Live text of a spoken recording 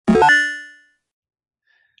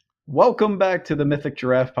Welcome back to the Mythic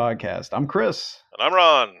Giraffe Podcast. I'm Chris. And I'm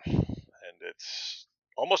Ron. And it's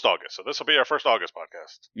almost August, so this will be our first August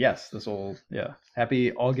podcast. Yes,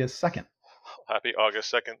 Happy August 2nd. Happy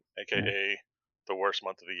August 2nd, aka Yeah. the worst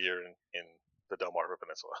month of the year in the Delmarva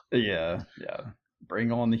Peninsula. Yeah.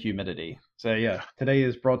 Bring on the humidity. So, today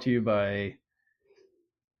is brought to you by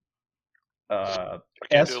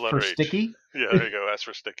S for Sticky. Yeah, there you go, S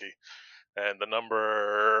for Sticky. And the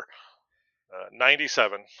number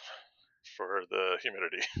 97 for the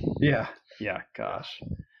humidity. Yeah, gosh.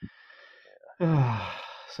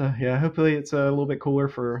 So, hopefully it's a little bit cooler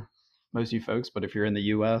for most of you folks, but if you're in the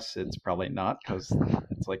U.S., it's probably not because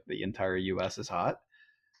it's like the entire U.S. is hot.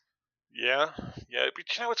 Yeah, but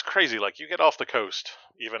it's crazy. Like, you get off the coast,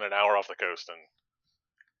 even an hour off the coast, and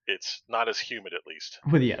it's not as humid at least.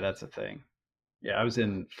 Well, yeah, that's the thing. Yeah, I was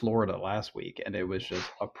in Florida last week, and it was just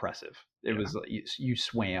oppressive. It was like you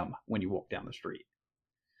swam when you walked down the street.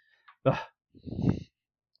 Ugh.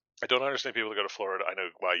 I don't understand people that go to Florida. I know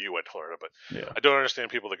why you went to Florida, but Yeah. I don't understand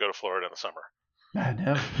people that go to Florida in the summer.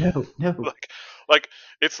 No. like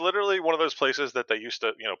it's literally one of those places that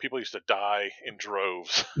people used to die in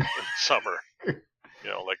droves in summer.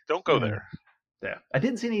 Don't go there. Yeah, I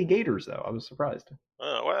didn't see any gators though. I was surprised.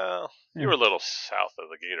 Oh well, you were a little south of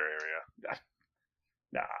the gator area.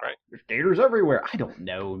 Nah, right? There's gators everywhere. I don't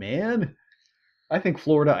know, man. I think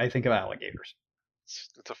Florida. I think of alligators.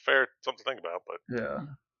 It's a fair something to think about, but yeah,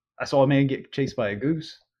 I saw a man get chased by a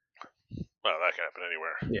goose. Well, that can happen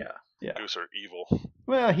anywhere. Yeah. Goose are evil.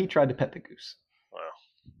 Well, he tried to pet the goose. Well,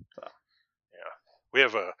 yeah. We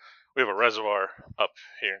have a reservoir up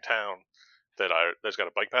here in town there's got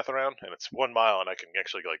a bike path around, and it's 1 mile, and I can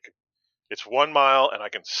actually it's 1 mile, and I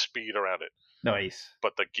can speed around it. Nice.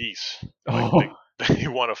 But the geese, they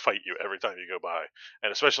want to fight you every time you go by,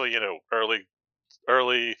 and especially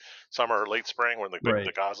early summer, late spring when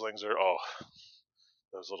the goslings are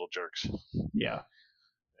those little jerks. Yeah.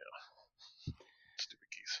 Stupid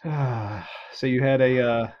geese. So you had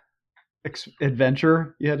a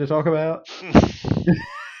adventure you had to talk about?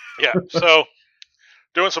 Yeah. So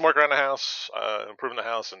doing some work around the house, improving the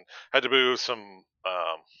house, and had to move some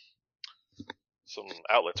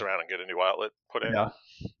outlets around and get a new outlet put in. Yeah.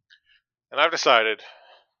 And I've decided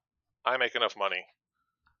I make enough money.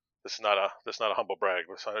 This is not a humble brag.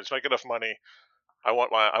 I just make enough money. I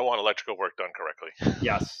want electrical work done correctly.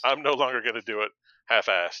 Yes. I'm no longer going to do it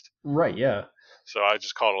half-assed. Right. Yeah. So I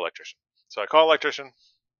just called an electrician. So I call an electrician,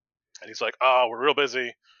 and he's like, "Oh, we're real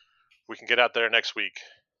busy. We can get out there next week,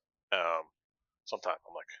 sometime."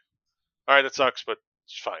 I'm like, "All right, that sucks, but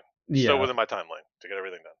it's fine. Still within my timeline to get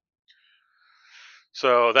everything done."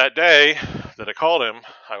 So that day that I called him,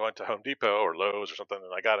 I went to Home Depot or Lowe's or something,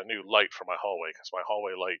 and I got a new light for my hallway because my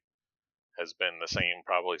hallway light has been the same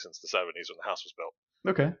probably since the 70s when the house was built.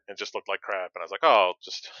 Okay. It just looked like crap, and I was like, "Oh,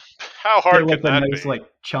 just how hard can that nice, be?" Like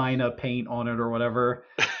China paint on it or whatever.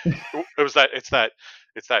 It's that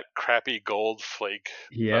crappy gold flake.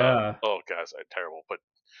 Yeah. Oh, guys, terrible. But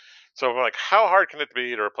so I'm like, how hard can it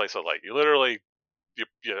be to replace a light? You literally you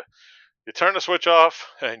turn the switch off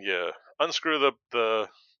and you unscrew the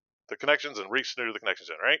connections and re-screw the connections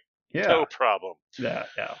in, right? Yeah. No problem. Yeah.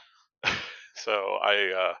 So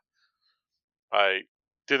I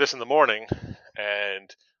do this in the morning,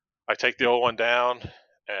 and I take the old one down,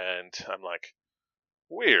 and I'm like,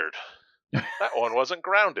 weird. That one wasn't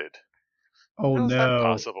grounded. Oh, How is no. that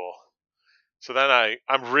possible? So then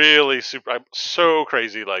I'm so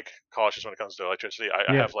crazy, cautious when it comes to electricity.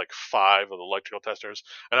 I have 5 of the electrical testers,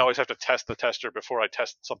 and I always have to test the tester before I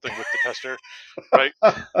test something with the tester, right?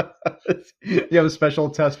 You have a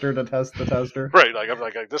special tester to test the tester? Right, I'm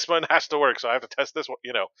like, this one has to work, so I have to test this one,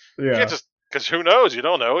 Yeah. You can't just, because who knows? You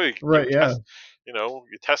don't know. You Test,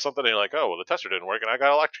 you test something, and you're like, oh, well, the tester didn't work, and I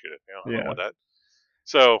got electrocuted. I don't want that.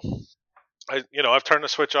 So, I've turned the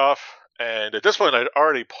switch off, and at this point, I'd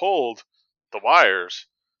already pulled the wires,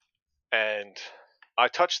 and I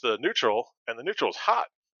touched the neutral, and the neutral's hot.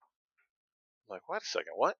 I'm like, wait a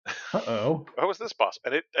second, what? Uh-oh. How is this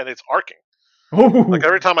possible? And it's arcing. Ooh. Like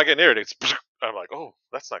every time I get near it, I'm like, oh,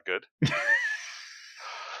 that's not good.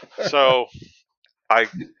 So I,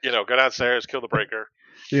 go downstairs, kill the breaker.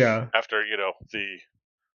 Yeah. After, the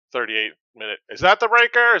 38-minute, is that the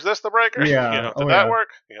breaker? Is this the breaker? Yeah. Did that work?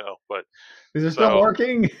 But is it still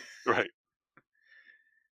working? Right.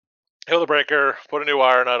 Kill the breaker, put a new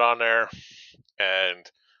wire nut on there,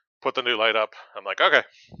 and put the new light up. I'm like, okay,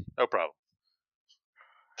 no problem.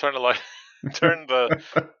 Turn the light, turn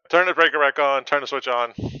the breaker back on, turn the switch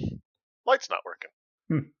on. Light's not working.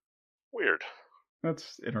 Weird.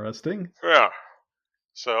 That's interesting. Yeah.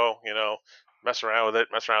 So, mess around with it.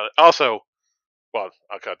 Also, Well,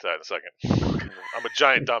 I'll cut to that in a second. I'm a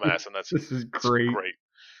giant dumbass, and that's This is great. great.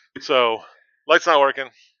 So, light's not working.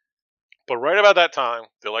 But right about that time,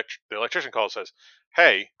 the electrician calls and says,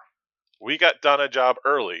 "Hey, we got done a job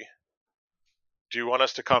early. Do you want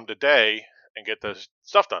us to come today and get this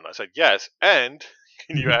stuff done?" I said, "Yes, and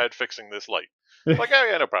can you add fixing this light?" Like, "Oh,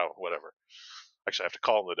 yeah, no problem, whatever." Actually, I have to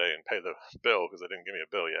call them today and pay the bill because they didn't give me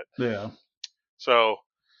a bill yet. Yeah. So,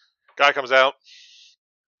 guy comes out.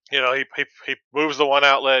 He moves the one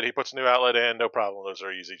outlet. He puts a new outlet in. No problem. Those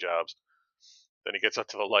are easy jobs. Then he gets up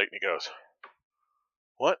to the light and he goes,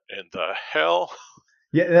 "What in the hell?"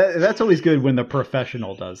 Yeah, that's always good when the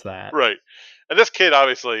professional does that. Right. And this kid,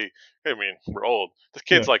 obviously, I mean, we're old. This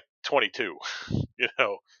kid's Yeah. like 22,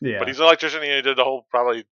 but Yeah. he's an electrician. He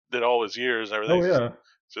probably did all his years and everything. Oh yeah.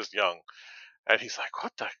 He's just young. And he's like,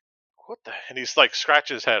 what the? And he's like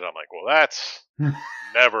scratching his head. I'm like, well, that's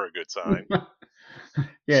never a good sign.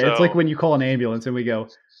 Yeah, it's like So- when you call an ambulance and we go,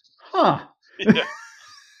 huh? Yeah,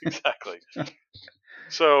 exactly.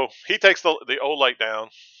 So he takes the old light down,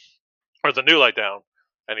 or the new light down,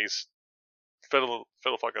 and he's fiddle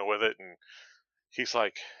fucking with it, and he's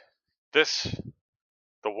like, the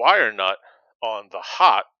wire nut on the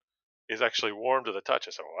hot is actually warm to the touch.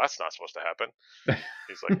 I said, well, that's not supposed to happen.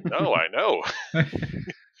 He's like, no, I know.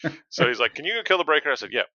 So he's like, can you kill the breaker? I said,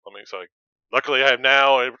 yeah. So luckily I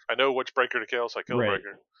know which breaker to kill, so I kill the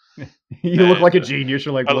breaker. You look like a genius.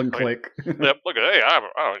 You're like one click. Yep. Look at, hey, I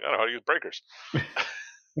know how to use breakers.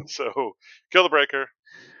 So kill the breaker.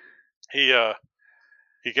 He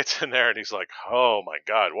gets in there and he's like, oh my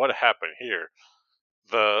god, what happened here?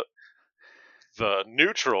 The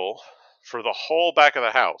neutral for the whole back of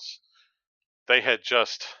the house, they had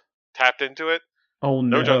just tapped into it. Oh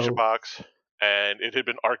no. No junction box, and it had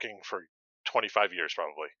been arcing for 25 years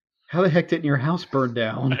probably. How the heck didn't your house burn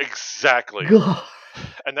down? Exactly. God.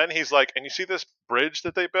 And then he's like, and you see this bridge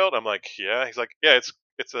that they built? I'm like, yeah. He's like, yeah,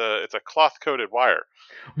 it's a cloth coated wire.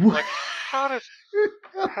 I'm like, how did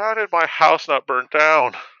my house not burn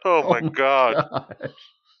down? Oh my god. Gosh.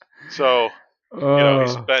 So he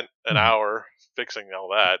spent an hour fixing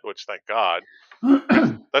all that, which thank God.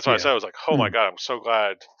 That's why I said, I was like, oh my god, I'm so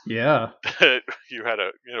glad. Yeah. That you had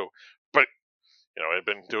but I'd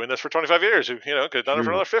been doing this for 25 years. Could have done it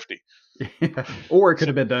for another 50. Yeah. Or it could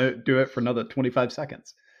have been do it for another 25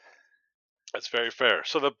 seconds. That's very fair.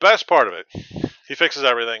 So the best part of it, he fixes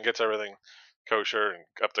everything, gets everything kosher and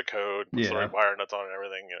up to code, puts the right wire nuts on and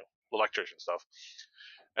everything, electrician stuff.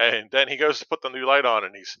 And then he goes to put the new light on,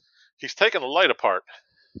 and he's taking the light apart,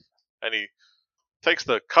 and he takes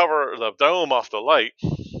the dome off the light.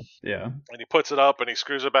 Yeah. And he puts it up, and he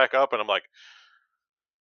screws it back up, and I'm like,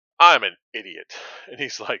 I'm an idiot. And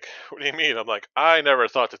he's like, what do you mean? I'm like, I never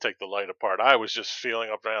thought to take the light apart. I was just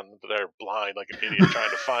feeling up around there blind like an idiot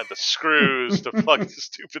trying to find the screws to plug the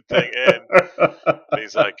stupid thing in. And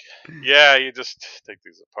he's like, yeah, you just take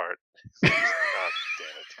these apart. Like, God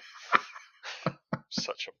damn it. I'm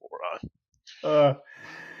such a moron.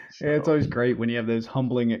 Yeah, it's always great when you have those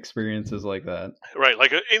humbling experiences like that. Right,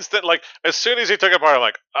 like an instant, like as soon as he took it apart, I'm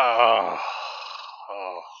like, oh.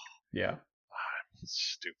 Yeah.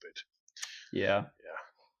 Stupid. Yeah.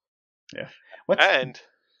 And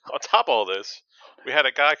on top of all this, we had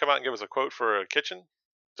a guy come out and give us a quote for a kitchen,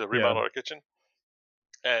 to remodel our kitchen.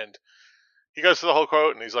 And he goes through the whole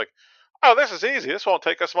quote and he's like, oh, this is easy. This won't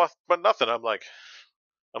take us but nothing. I'm like,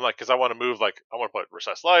 because I want to move, I want to put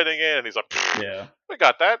recessed lighting in. And he's like, yeah, we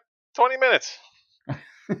got that. 20 minutes.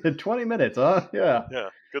 20 minutes, huh? Yeah. Yeah.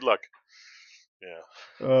 Good luck.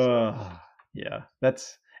 Yeah. Yeah.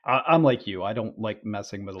 I'm like you. I don't like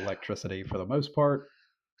messing with electricity for the most part.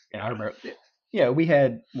 And I remember, when we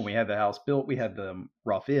had the house built, we had them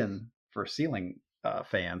rough in for ceiling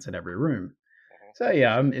fans in every room. So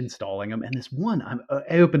I'm installing them. And this one,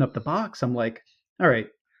 I open up the box. I'm like, all right,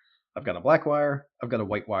 I've got a black wire. I've got a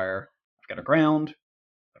white wire. I've got a ground.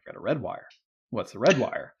 I've got a red wire. What's the red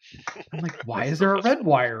wire? I'm like, why is there a red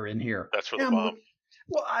wire in here? That's for the bomb.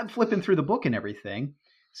 Well, I'm flipping through the book and everything.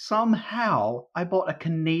 Somehow I bought a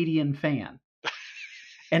Canadian fan.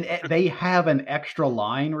 And they have an extra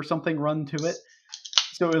line or something run to it.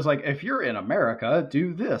 So it was like, if you're in America,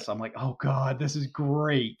 do this. I'm like, oh God, this is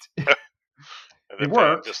great. It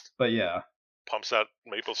works, just but yeah. Pumps out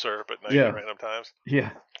maple syrup at night at random times.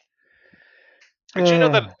 Yeah. Did you know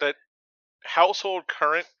that household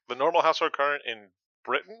current, the normal household current in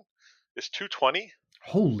Britain is 220?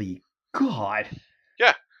 Holy God.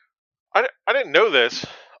 Yeah. I didn't know this.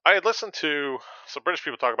 I had listened to some British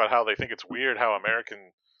people talk about how they think it's weird how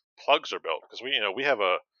American plugs are built, because we have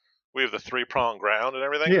the 3-prong ground and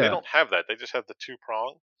everything. Yeah. They don't have that. They just have the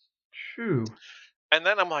 2-prong. True. And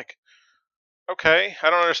then I'm like, okay, I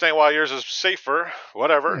don't understand why yours is safer.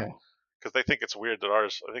 Whatever. Yeah. Because they think it's weird that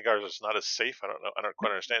ours. I think ours is not as safe. I don't know. I don't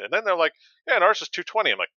quite understand. And then they're like, "Yeah, and ours is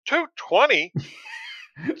 220." I'm like, 220?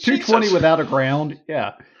 220 Jesus. without a ground.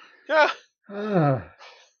 Yeah. Yeah, Uh,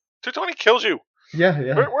 220 kills you. yeah,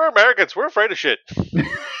 yeah. We're Americans. We're afraid of shit.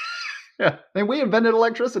 Yeah. And we invented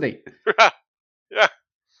electricity. Yeah.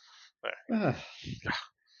 Uh,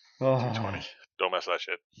 220. oh. Don't mess with that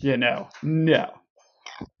shit. Yeah, no. No.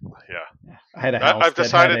 Yeah. I had a house I've that had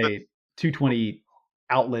decided that. a 220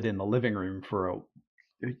 outlet in the living room for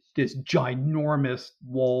this ginormous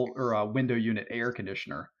wall or a window unit air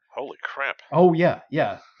conditioner. Holy crap. Oh yeah,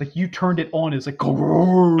 yeah. Like you turned it on, it's like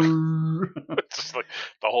It's just like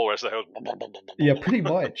the whole rest of the house. yeah, pretty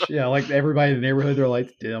much. Yeah, like everybody in the neighborhood, their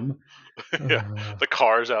lights dim. Yeah. The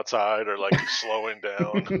cars outside are like slowing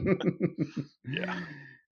down. Yeah.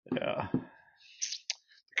 Yeah. The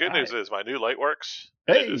good news is my new light works.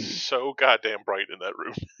 And it Hey, is so goddamn bright in that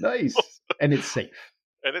room. nice. And it's safe.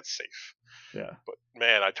 And it's safe. Yeah. But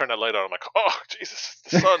man, I turned that light on. I'm like, oh, Jesus,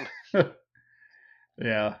 it's the sun.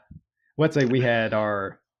 Yeah. Let's say we had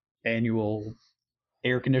our annual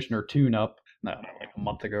air conditioner tune up, I don't know, like a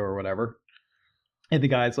month ago or whatever. And the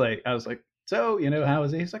guy's like, I was like, so, how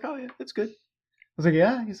is it? He's like, oh, yeah, it's good. I was like,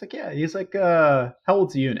 yeah. He's like, yeah. He's like, how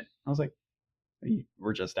old's the unit? I was like,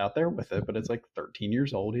 we're just out there with it, but it's like 13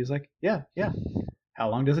 years old. He's like, yeah, yeah. How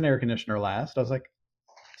long does an air conditioner last? I was like,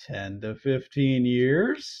 10 to 15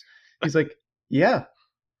 years. He's like, yeah.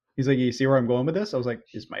 He's like, you see where I'm going with this? I was like,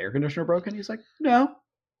 is my air conditioner broken? He's like, no,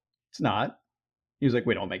 it's not. He was like,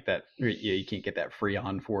 we don't make that. Yeah, you can't get that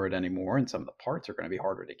Freon for it anymore, and some of the parts are going to be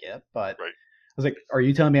harder to get. But Right. I was like, are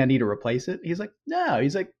you telling me I need to replace it? He's like, no.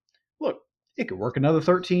 He's like, look, it could work another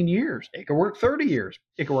 13 years. It could work 30 years.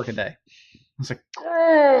 It could work a day. I was like,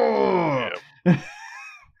 oh. Yeah.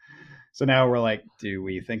 So now we're like, do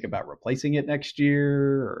we think about replacing it next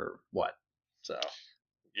year or what? So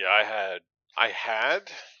Yeah, I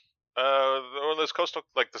had one of those coastal,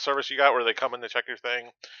 like the service you got where they come in to check your thing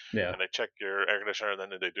yeah, and they check your air conditioner and then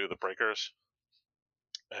they do the breakers.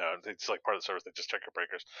 It's like part of the service. They just check your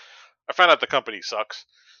breakers. I found out the company sucks,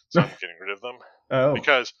 so I'm getting rid of them oh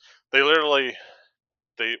because they literally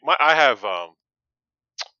I have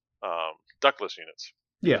ductless units,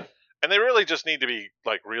 yeah, and they really just need to be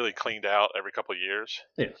like really cleaned out every couple of years.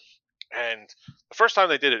 yeah, And the first time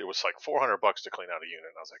they did it, it was like $400 to clean out a unit.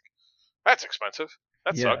 And I was like, that's expensive.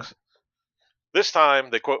 That yeah. sucks. This time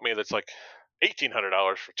they quote me that's like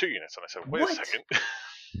 $1,800 for 2 units, and I said, wait What? a second.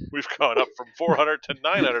 We've gone up from $400 to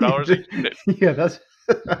 $900 a unit. Yeah, that's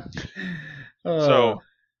So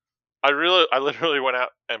I literally went out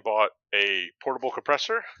and bought a portable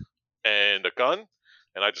compressor and a gun,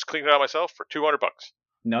 and I just cleaned it out myself for $200,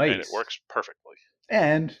 nice, and it works perfectly.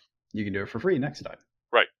 And you can do it for free next time.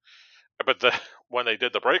 Right, but when they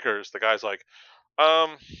did the breakers, the guy's like, I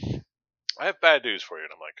have bad news for you,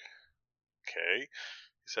 and I'm like, okay.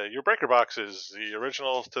 He said, your breaker box is the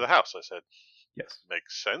original to the house. I said, Yes.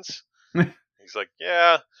 makes sense. He's like,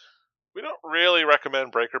 yeah, we don't really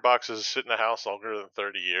recommend breaker boxes sit in the house longer than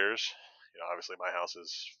 30 years. Obviously my house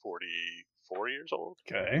is 44 years old.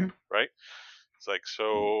 Okay. Right? It's like,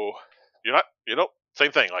 so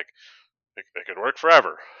same thing. Like, it could work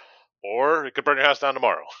forever, or it could burn your house down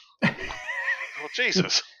tomorrow. Well,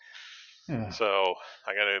 Jesus. Yeah. So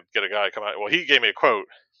I got to get a guy to come out. Well, he gave me a quote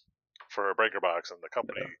for a breaker box, and the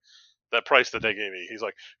company, that price that they gave me, he's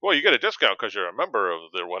like, well, you get a discount because you're a member of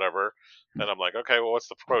the whatever. And I'm like, okay, well, what's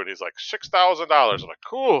the quote? He's like, $6,000. I'm like,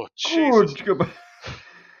 cool, Jesus.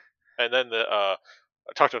 And then I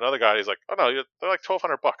talked to another guy. He's like, oh no, they're like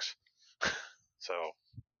 $1,200. So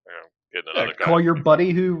getting another guy. Call your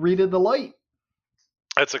buddy who redid the light.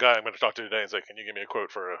 That's the guy I'm going to talk to today. He's like, can you give me a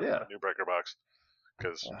quote for a new breaker box?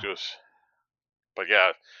 Because but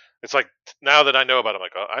yeah, it's like now that I know about it, I'm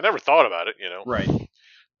like, I never thought about it, Right.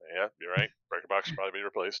 Yeah, you're right. Breaker box should probably be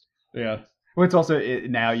replaced. Yeah. Well, it's also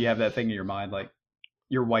now you have that thing in your mind, like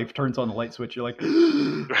your wife turns on the light switch, you're like,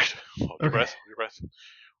 right. Hold your breath.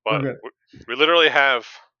 But okay. we literally have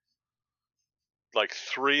like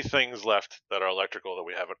 3 things left that are electrical that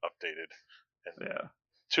we haven't updated, and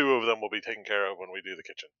 2 of them will be taken care of when we do the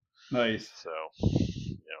kitchen. Nice. So,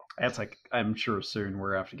 that's like, I'm sure soon we're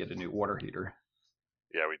gonna have to get a new water heater.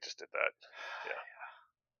 Yeah, we just did that.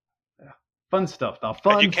 Yeah. Fun stuff. The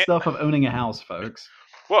fun stuff of owning a house, folks.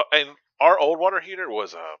 Well, and our old water heater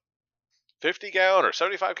was a 50 gallon or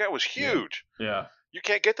 75 gallon. It was huge. Yeah. You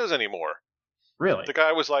can't get those anymore. Really? The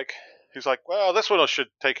guy was like, he's like, well, this one should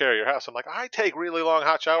take care of your house. I'm like, I take really long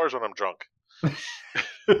hot showers when I'm drunk. And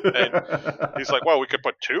he's like, well, we could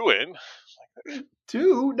put 2 in. Like,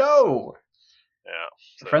 2? No. Yeah.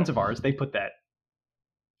 So. Friends of ours, they put that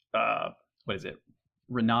what is it,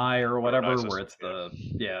 Renai or Renai whatever, where system.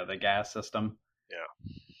 it's the gas system. Yeah.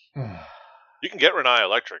 Oh You can get Renai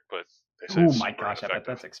electric, but they say it's my super gosh, I bet ineffective.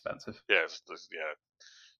 that's expensive. Yeah,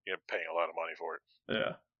 you're paying a lot of money for it.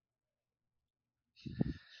 Yeah.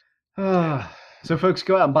 Yeah. So folks,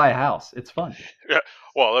 go out and buy a house. It's fun. Yeah.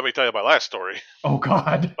 Well, let me tell you my last story Oh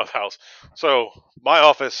God. of house. So my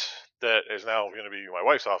office that is now going to be my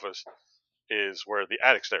wife's office is where the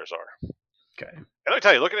attic stairs are. Okay. And let me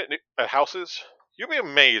tell you, looking at houses, you'll be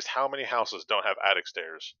amazed how many houses don't have attic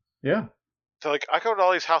stairs. Yeah. So like I go to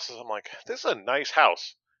all these houses, I'm like, this is a nice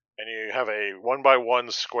house, and you have a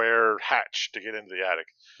 1x1 square hatch to get into the attic.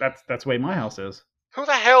 That's the way my house is. Who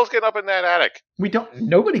the hell's getting up in that attic?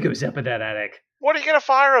 Nobody goes up in that attic. What are you gonna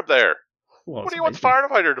fire up there? Well, What it's do a you want the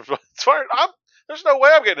basement. firefighter to fire? There's no way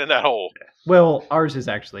I'm getting in that hole. Well, ours is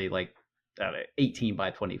actually like 18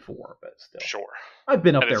 by 24, but still. Sure. I've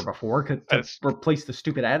been up And there before to it's replace the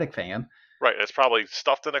stupid attic fan. right. It's probably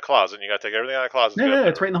stuffed in a closet, and you got to take everything out of the closet to No, get up no,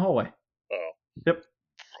 there. it's right in the hallway. Oh, Yep.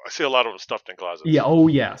 I see a lot of them stuffed in closets. Yeah. Oh,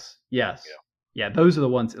 yes. Yes. Yeah. Yeah. Those are the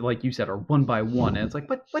ones, like you said, are 1x1, and it's like,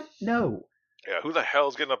 what? No. Yeah. Who the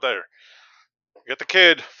hell's getting up there? Get the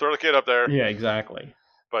kid. Throw the kid up there. Yeah. Exactly.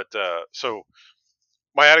 But so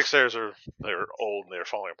my attic stairs they're old and they're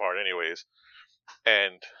falling apart anyways.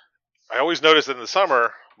 And I always notice that in the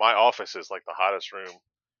summer my office is like the hottest room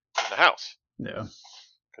in the house. Yeah.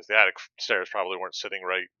 Because the attic stairs probably weren't sitting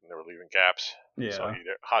right and they were leaving gaps. Yeah. So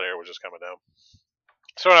hot air was just coming down.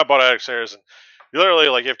 So when I bought attic stairs, and you literally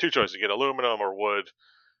like you have two choices: you get aluminum or wood.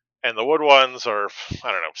 And the wood ones are,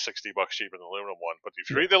 I don't know, $60 cheaper than the aluminum one. But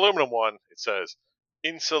if you read the aluminum one, it says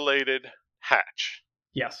insulated hatch.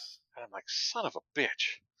 Yes. And I'm like, son of a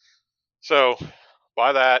bitch. So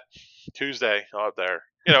buy that Tuesday out there.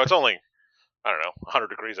 It's only, I don't know, 100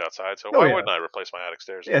 degrees outside. So why wouldn't I replace my attic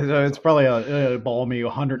stairs? Yeah, so it's probably a balmy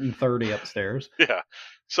 130 upstairs. Yeah.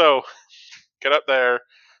 So get up there,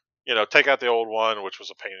 take out the old one, which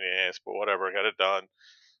was a pain in the ass, but whatever, got it done.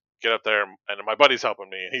 Get up there, and my buddy's helping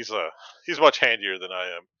me. He's much handier than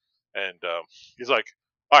I am, and he's like,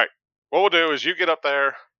 "All right, what we'll do is you get up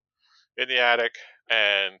there in the attic,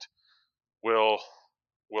 and we'll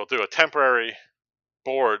do a temporary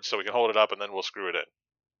board so we can hold it up, and then we'll screw it in."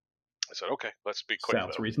 I said, "Okay, let's be quick."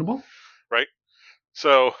 Sounds reasonable, right?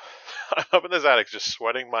 So I'm up in this attic, just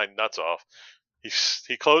sweating my nuts off.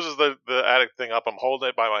 He closes the attic thing up. I'm holding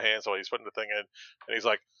it by my hand, so he's putting the thing in, and he's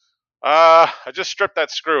like, I just stripped that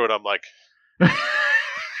screw, and I'm like,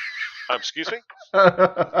 excuse me?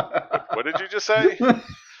 What did you just say?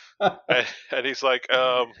 And he's like,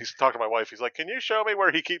 he's talking to my wife. He's like, can you show me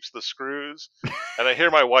where he keeps the screws? And I hear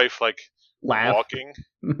my wife like laugh, walking,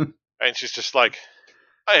 and she's just like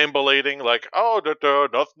ambulating, like, oh,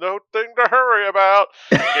 nothing to hurry about.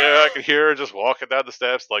 I can hear her just walking down the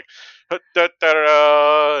steps, like,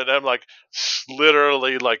 and I'm like,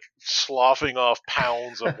 literally like sloughing off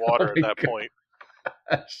pounds of water at that point.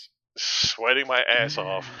 Sweating my ass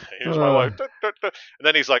off. Here's my wife. And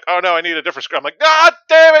then he's like, oh no, I need a different screw. I'm like, God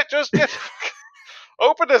damn it, just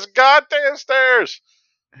open this goddamn stairs.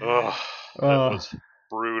 It was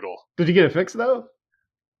brutal. Did you get it fixed though?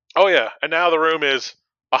 Oh yeah, and now the room is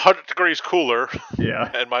 100 degrees cooler. Yeah.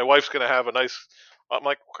 And my wife's going to have a nice... I'm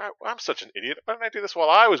like, I'm such an idiot. Why didn't I do this while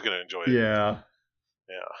I was going to enjoy it?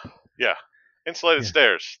 Yeah. Insulated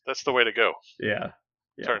stairs. That's the way to go. Yeah.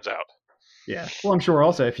 Turns out. Yeah. Well, I'm sure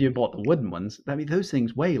also if you bought the wooden ones, I mean, those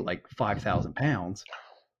things weigh like 5,000 pounds.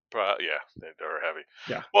 Yeah, they're heavy.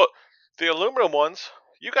 Yeah. Well, the aluminum ones,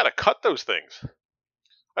 you got to cut those things.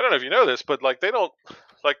 I don't know if you know this, but like they don't...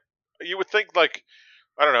 Like, you would think like...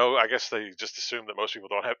 I don't know. I guess they just assume that most people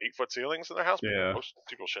don't have 8-foot ceilings in their house. Yeah. Most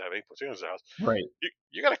people should have 8-foot ceilings in their house. Right.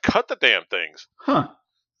 You got to cut the damn things. Huh.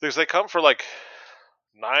 Because they come for like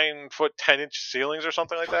 9-foot 10-inch ceilings or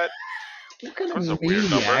something like that. What kind That's of a weird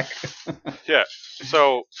maniac? number. Yeah.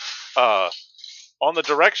 So, on the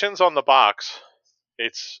directions on the box,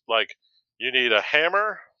 it's like you need a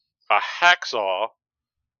hammer, a hacksaw,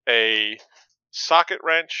 a socket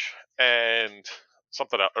wrench, and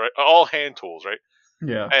something else. Right? All hand tools, right?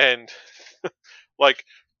 Yeah. And like,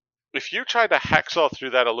 if you tried to hacksaw through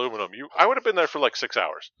that aluminum, I would have been there for like 6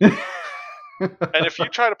 hours. And if you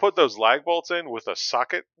try to put those lag bolts in with a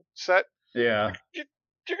socket set, yeah,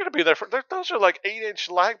 you're going to be there for... Those are like 8-inch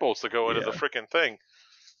lag bolts that go into the freaking thing.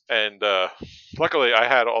 And luckily, I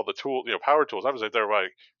had all the tools, power tools. I was out there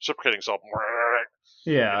like reciprocating something.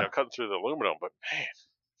 Yeah. Cutting through the aluminum. But man,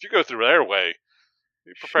 if you go through their way,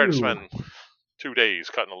 you're prepared to spend 2 days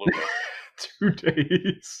cutting aluminum. 2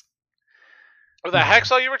 days. With a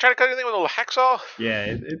hacksaw, you ever try to cut anything with a hacksaw? Yeah,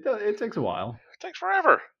 it takes a while. It takes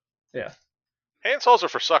forever. Yeah. Handsaws are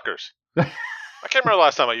for suckers. I can't remember the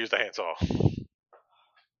last time I used a handsaw.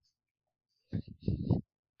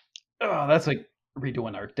 Oh, that's like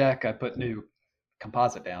redoing our deck. I put new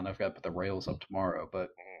composite down. I've got to put the rails up tomorrow, but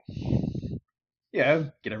yeah,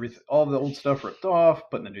 get all the old stuff ripped off,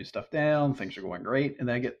 putting the new stuff down. Things are going great, and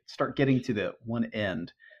then start getting to the one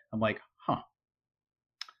end. I'm like, huh,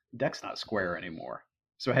 deck's not square anymore.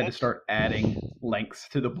 So I had to start adding lengths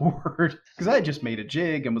to the board because I had just made a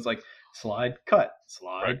jig and was like, slide, cut,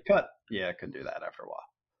 slide, Right. cut. Yeah, I couldn't do that after a while.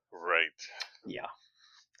 Right. Yeah.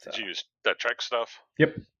 So. Did you use that Trek stuff?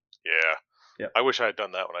 Yep. Yeah. Yep. I wish I had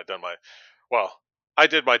done that when I done my. Well, I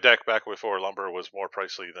did my deck back before lumber was more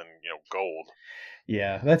pricey than gold.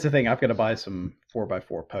 Yeah, that's the thing. I've got to buy some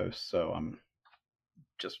 4x4 posts, so I'm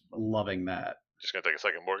just loving that. Just gonna take a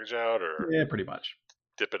second mortgage out, or Yeah, pretty much.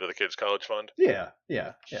 Dip into the kids' college fund. Yeah.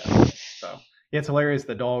 So yeah, it's hilarious.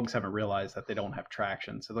 The dogs haven't realized that they don't have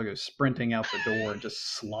traction, so they'll go sprinting out the door and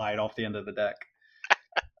just slide off the end of the deck.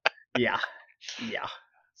 Yeah.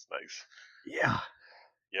 It's nice. Yeah.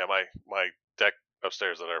 Yeah, my deck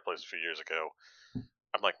upstairs at our place a few years ago,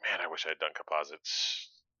 I'm like, man, I wish I had done composites,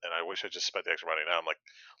 and I wish I just spent the extra money. Now I'm like,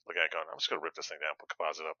 looking at it going, I'm just gonna rip this thing down, put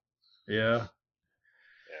composite up. Yeah.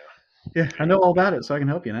 I know all about it, so I can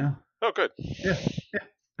help you now. Oh, good. Yeah.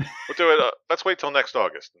 We'll do it. Let's wait till next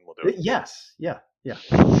August, and we'll do it. Yes. Yeah.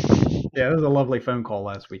 It was a lovely phone call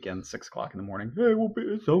last weekend, 6:00 in the morning. Hey,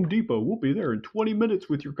 it's Home Depot. We'll be there in 20 minutes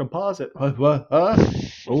with your composite. What?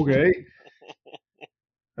 Okay.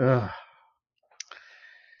 I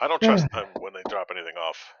don't trust them when they drop anything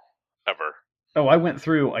off, ever. Oh, I went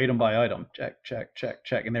through item by item. Check,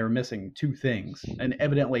 and they were missing 2 things. And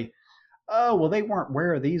evidently, they weren't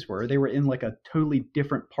where these were. They were in like a totally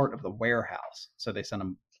different part of the warehouse. So they sent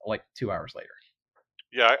them like 2 hours later.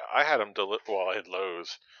 Yeah, I had them I had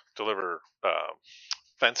Lowe's deliver wood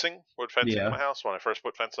fencing in my house when I first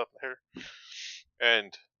put fence up here,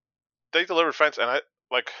 and they delivered fence, and I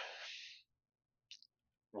like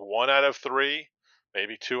 1 out of 3,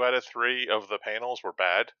 maybe 2 out of 3 of the panels were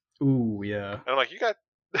bad. Ooh, yeah. And I'm like, you got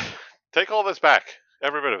take all this back,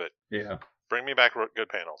 every bit of it. Yeah. Bring me back good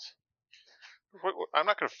panels. I'm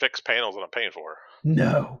not going to fix panels that I'm paying for.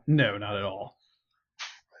 No, not at all.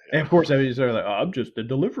 Yeah. And of course, I was like, I'm just a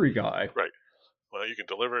delivery guy. Right. Well, you can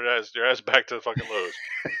deliver it your ass back to the fucking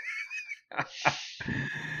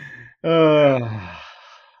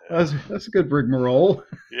Lowe's. That's a good rigmarole.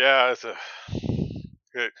 Yeah, it's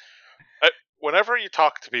whenever you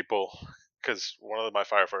talk to people, because one of my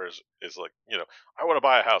firefighters is like, I want to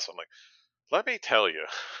buy a house. I'm like, let me tell you,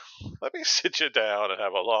 let me sit you down and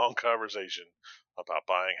have a long conversation about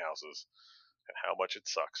buying houses and how much it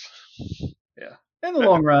sucks. Yeah. In the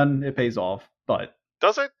long run, it pays off, but...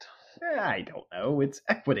 Does it? I don't know. It's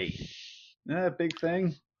equity. Big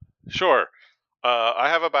thing. Sure. I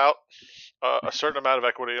have about a certain amount of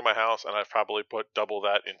equity in my house, and I've probably put double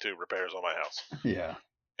that into repairs on my house. Yeah.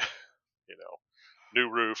 New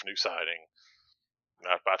roof, new siding,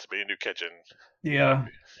 not about to be a new kitchen. Yeah.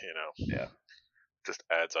 Yeah. Just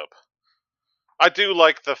adds up. I do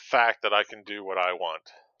like the fact that I can do what I want.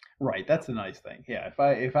 Right, that's a nice thing. Yeah,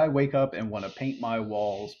 if I wake up and want to paint my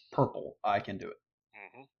walls purple, I can do it.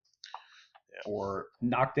 Mm-hmm. Yeah. Or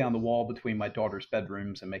knock down the wall between my daughter's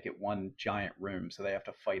bedrooms and make it one giant room so they have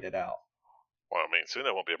to fight it out. Well, I mean, soon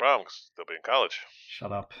that won't be a problem because they'll be in college.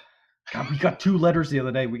 Shut up. God, we got 2 letters the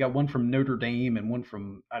other day. We got one from Notre Dame and one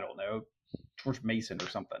from, I don't know, George Mason or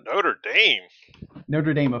something. Notre Dame?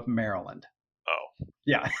 Notre Dame of Maryland. Oh.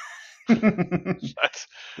 Yeah.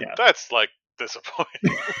 That's like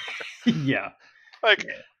disappointing. Yeah.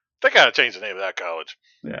 They gotta change the name of that college.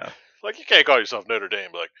 Yeah. Like, you can't call yourself Notre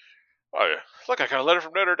Dame. Like, oh yeah, look, I got a letter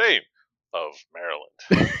from Notre Dame of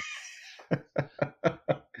Maryland.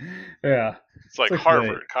 Yeah. It's like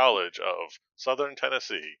Harvard College of Southern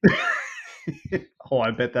Tennessee. Oh,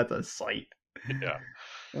 I bet that's a site. Yeah.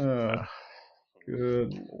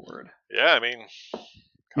 Good Lord. Yeah, I mean,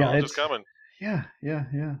 college is coming. Yeah.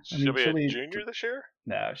 She'll be a junior this year?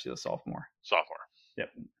 No, she's a sophomore. Yep.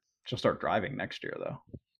 She'll start driving next year, though.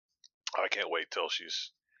 I can't wait till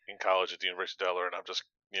she's in college at the University of Delaware and I'm just,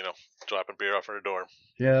 dropping beer off her dorm.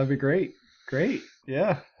 Yeah, that'd be great.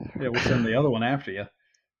 Yeah, we'll send the other one after you.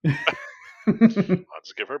 I'll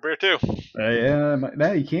just give her beer too. Yeah,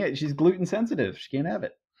 no, you can't. She's gluten sensitive. She can't have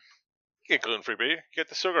it. You get gluten free beer. You get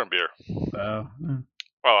the sugar and beer. Oh,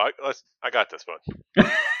 I got this, bud.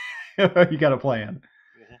 You got a plan.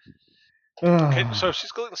 Mm-hmm. So if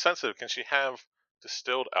she's gluten sensitive, can she have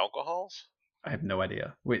distilled alcohols? I have no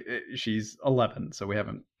idea. Wait, she's 11, so we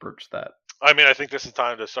haven't broached that. I mean, I think this is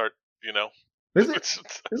time to start. Is it?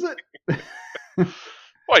 Is it?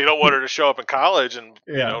 Well, you don't want her to show up in college and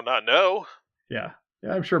Yeah, not know. yeah.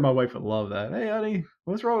 Yeah, I'm sure my wife would love that. Hey, honey,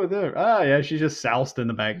 what's wrong with her? Ah, yeah, she's just soused in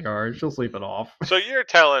the backyard. She'll sleep it off. So you're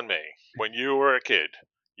telling me when you were a kid,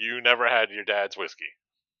 you never had your dad's whiskey?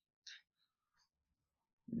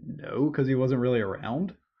 No, because he wasn't really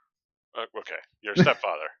around. Okay, your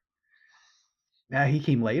stepfather, Yeah, he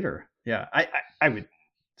came later. Yeah, I would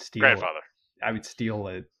steal it. grandfather. I would steal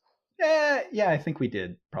it. Yeah, I think we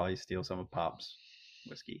did probably steal some of Pop's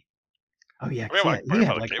whiskey. Oh yeah, I mean, 'cause my he had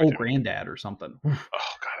grandfather like gave it old to me. granddad or something. Oof.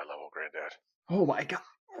 Oh God, I love old granddad. Oh my god,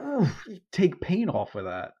 oof, you take pain off with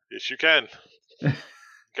that. Yes, you can. You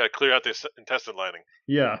got to clear out the intestine lining.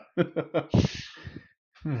 Yeah.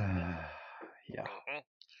 Yeah. Hmm.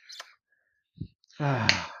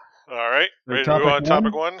 Ah, All right, so ready to move on to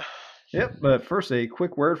topic one? Yep, but first a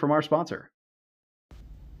quick word from our sponsor.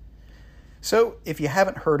 So, if you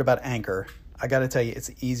haven't heard about Anchor, I got to tell you, it's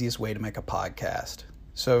the easiest way to make a podcast.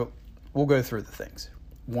 So, we'll go through the things.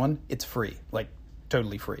 One, it's free, like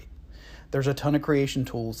totally free. There's a ton of creation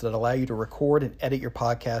tools that allow you to record and edit your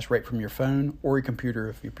podcast right from your phone or your computer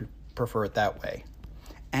if you prefer it that way.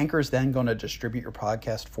 Anchor is then going to distribute your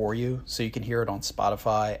podcast for you so you can hear it on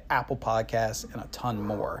Spotify, Apple Podcasts, and a ton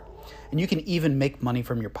more. And you can even make money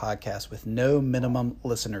from your podcast with no minimum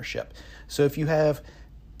listenership. So if you have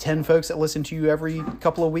 10 folks that listen to you every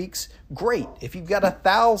couple of weeks, great. If you've got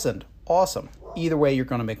 1,000, awesome. Either way, you're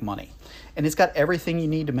going to make money. And it's got everything you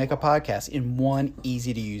need to make a podcast in one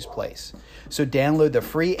easy-to-use place. So download the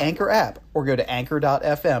free Anchor app or go to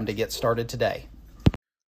anchor.fm to get started today.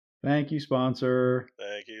 Thank you, sponsor.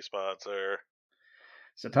 Thank you, sponsor.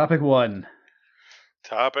 So topic one.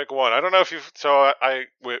 Topic one. I don't know if you've. So I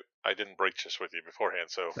didn't break this with you beforehand.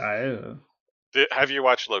 So have you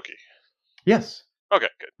watched Loki? Yes. Okay,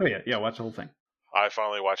 good. Oh yeah, watch the whole thing. I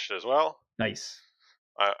finally watched it as well. Nice.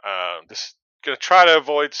 This gonna try to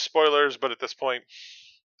avoid spoilers, but at this point,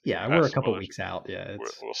 yeah, we're a couple weeks out. Yeah,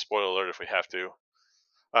 we'll spoil alert if we have to.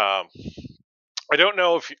 I don't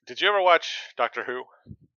know if did you ever watch Doctor Who?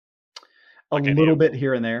 Like a little bit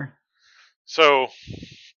here and there. So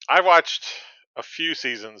I watched a few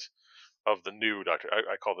seasons of the new Doctor.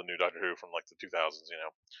 I call the new Doctor Who from like the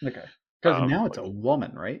 2000s. Okay. Because now it's a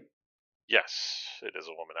woman, right? Yes, it is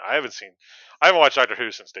a woman. I haven't watched Doctor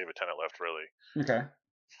Who since David Tennant left, really. Okay.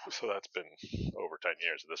 So that's been over 10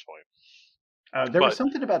 years at this point. There was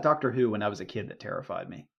something about Doctor Who when I was a kid that terrified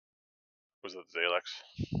me. Was it the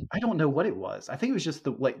Daleks? I don't know what it was. I think it was just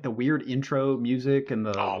the weird intro music and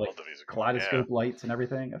the kaleidoscope lights and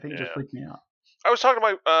everything. I think it just freaked me out. I was talking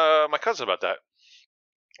to my cousin about that.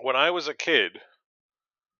 When I was a kid,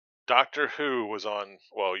 Doctor Who was on.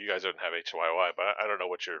 Well, you guys don't have HYY, but I don't know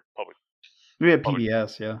what your public. We had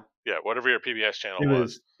PBS, yeah. Yeah, whatever your PBS channel was. It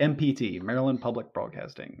was MPT, Maryland Public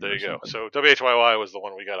Broadcasting. There you go. So WHYY was the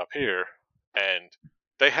one we got up here, and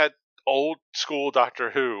they had old school Doctor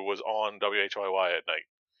Who was on WHYY at night,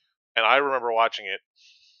 and I remember watching it.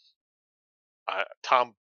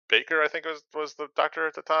 Tom Baker, I think, was the doctor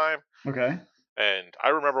at the time. Okay. And I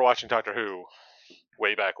remember watching Doctor Who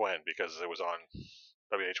way back when because it was on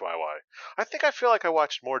WHYY. I feel like I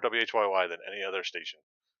watched more WHYY than any other station.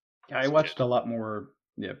 Yeah, I watched a lot more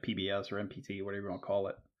PBS or MPT, whatever you want to call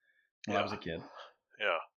it, when I was a kid.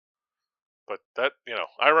 Yeah. But that,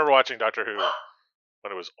 I remember watching Doctor Who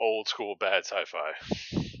when it was old school bad sci-fi.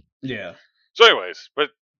 Yeah. So anyways, but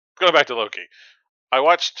going back to Loki, I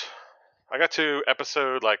got to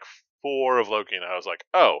episode 4 of Loki and I was like,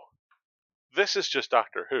 oh, this is just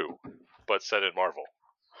Doctor Who, but set in Marvel.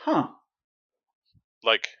 Huh.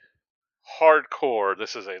 Like, hardcore,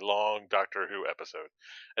 this is a long Doctor Who episode.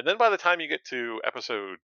 And then by the time you get to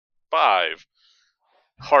episode 5,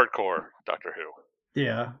 hardcore Doctor Who.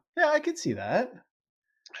 Yeah. Yeah, I could see that.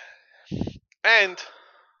 And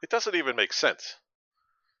it doesn't even make sense.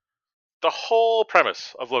 The whole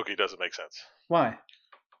premise of Loki doesn't make sense. Why?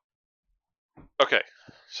 Okay,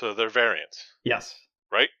 so they're variants. Yes.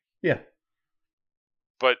 Right? Yeah.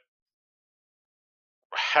 But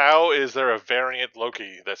how is there a variant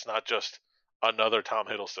Loki that's not just another Tom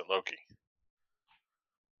Hiddleston Loki?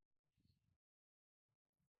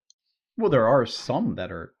 Well, there are some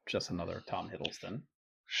that are just another Tom Hiddleston.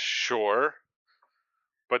 Sure.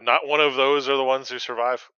 But not one of those are the ones who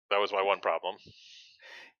survive. That was my one problem.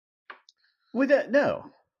 With that,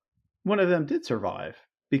 no. One of them did survive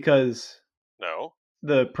because no,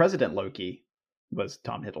 the President Loki was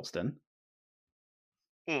Tom Hiddleston.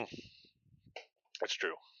 That's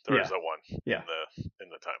true. There is that one in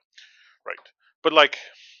the time, right? But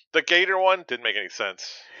the Gator one didn't make any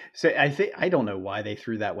sense. So I don't know why they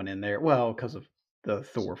threw that one in there. Well, because of the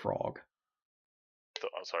Thor frog.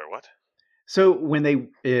 I'm sorry, what? So when they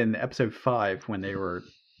in episode 5, when they were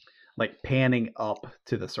like panning up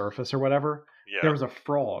to the surface or whatever, Yeah. there was a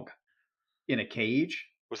frog in a cage.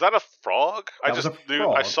 Was that a frog? I That was just a knew.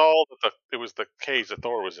 I frog. saw that it was the cage that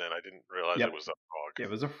Thor was in. I didn't realize Yep. it was a frog. It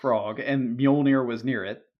was a frog, and Mjolnir was near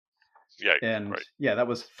it. Yeah, And right. yeah, that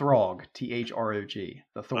was Throg, Throg,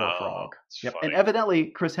 the Thor frog. Yep. Funny. And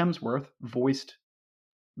evidently, Chris Hemsworth voiced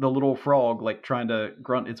the little frog, like trying to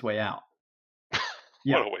grunt its way out.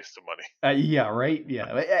 Yeah. What a waste of money. Yeah, right.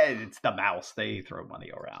 Yeah, it's the mouse. They throw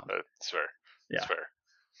money around. That's fair. Yeah, that's fair.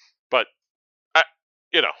 But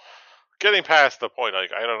getting past the point,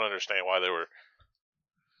 like I don't understand why they were.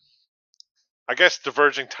 I guess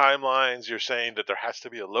diverging timelines. You're saying that there has to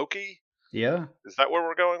be a Loki. Yeah. Is that where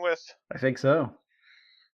we're going with? I think so.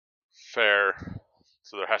 Fair.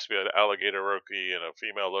 So there has to be an alligator Loki and a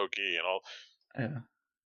female Loki and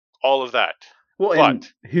all of that. Well,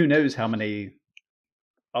 and who knows how many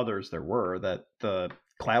others there were that the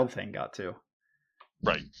cloud thing got to.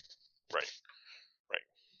 Right.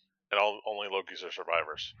 And only Lokis are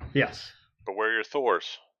survivors. Yes. But where are your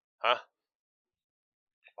Thors? Huh?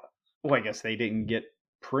 Well, I guess they didn't get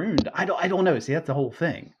pruned. I don't know. See, that's the whole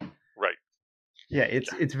thing. Right. Yeah,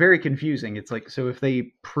 it's very confusing. It's like, so if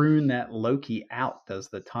they prune that Loki out, does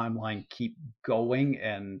the timeline keep going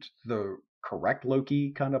and the correct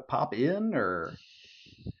Loki kind of pop in, or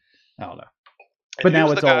I don't know. And but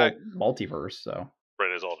now it's all multiverse, so.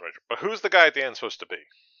 Right, it's all multiverse. But who's the guy at the end supposed to be?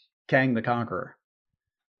 Kang the Conqueror.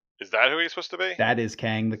 Is that who he's supposed to be? That is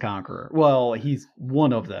Kang the Conqueror. Well, he's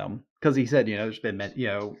one of them because he said, there's been,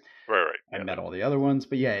 right. I met all the other ones,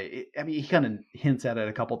 but yeah, he kind of hints at it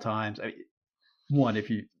a couple times. I mean, one,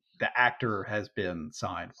 the actor has been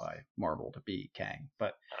signed by Marvel to be Kang,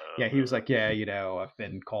 but yeah, he was like, I've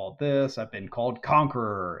been called this, I've been called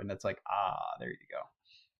Conqueror, and it's like, there you go.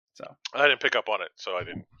 So I didn't pick up on it, so I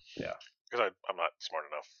didn't. Yeah, because I'm not smart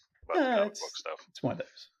enough about the comic book stuff. It's one of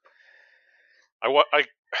those. I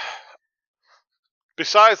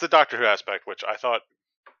besides the Doctor Who aspect, which I thought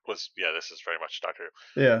was this is very much Doctor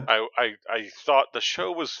Who. Yeah. I thought the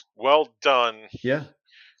show was well done. Yeah.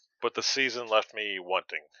 But the season left me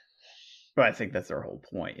wanting. But I think that's their whole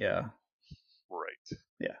point. Yeah. Right.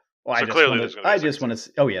 Yeah. Well, so clearly there's going to be I just want to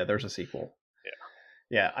see. Oh yeah, there's a sequel.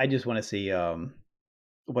 Yeah. Yeah, I just want to see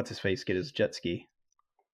what's his face get his jet ski.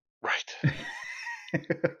 Right.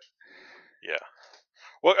 Yeah.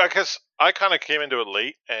 Well, I guess I kind of came into it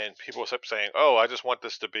late, and people kept saying, "Oh, I just want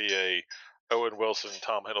this to be a Owen Wilson,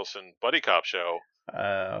 Tom Hiddleston buddy cop show."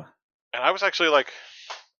 And I was actually like,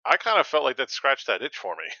 I kind of felt like that scratched that itch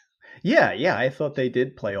for me. Yeah, I thought they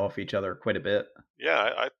did play off each other quite a bit.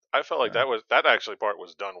 Yeah, I felt like that actually part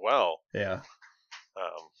was done well. Yeah.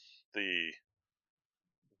 The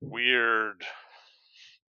weird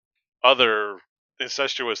other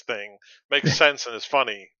incestuous thing makes sense and is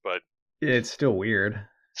funny, but it's still weird.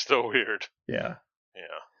 Still weird. Yeah.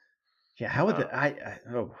 Yeah. Yeah. How would I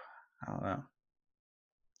don't know.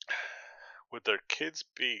 Would their kids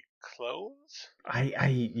be clones?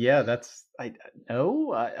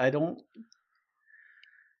 No, I don't.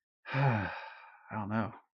 I don't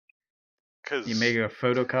know. Because you make a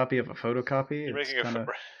photocopy of a photocopy. You're making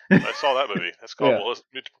I saw that movie. That's called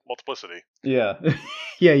Multiplicity. Yeah.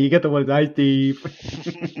 Yeah, you get the one I thief.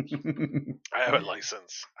 I have a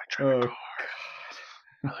license. I drive a car.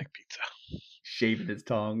 God. I like pizza. Shaving his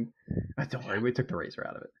tongue. Don't worry, we took the razor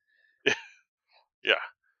out of it. Yeah.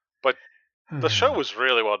 But the show was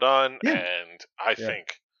really well done, yeah. And I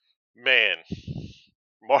think, man,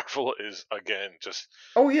 Marvel is again just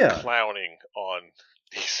clowning on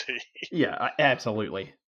DC. Yeah,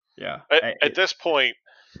 absolutely. Yeah. At this point,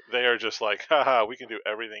 they are just like, haha, we can do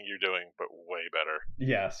everything you're doing, but way better.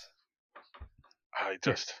 Yes.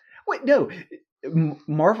 Wait, no.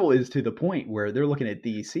 Marvel is to the point where they're looking at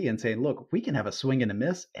DC and saying, look, we can have a swing and a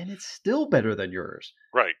miss, and it's still better than yours.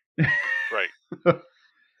 Right. Right.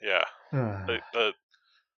 Yeah.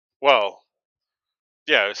 Well,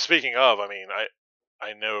 yeah, speaking of, I mean,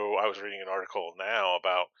 I know I was reading an article now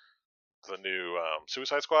about the new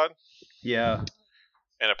Suicide Squad. Yeah.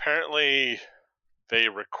 And apparently they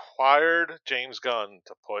required James Gunn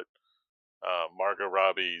to put Margot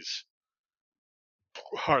Robbie's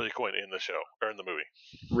Harley Quinn in the show, or in the movie.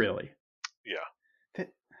 Really? Yeah.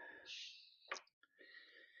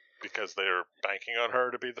 Because they're banking on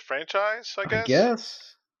her to be the franchise, I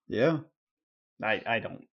guess. Yeah. I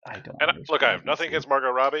don't. And look, I have nothing against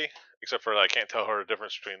Margot Robbie, except for I can't tell her the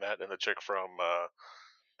difference between that and the chick from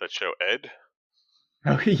that show Ed.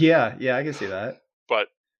 Oh yeah, I can see that. But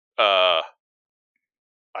I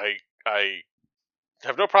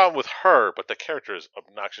have no problem with her, but the character is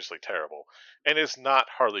obnoxiously terrible, and is not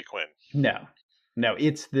Harley Quinn. No,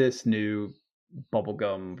 it's this new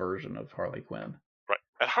bubblegum version of Harley Quinn. Right,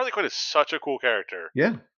 and Harley Quinn is such a cool character.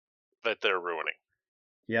 Yeah, that they're ruining,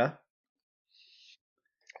 yeah,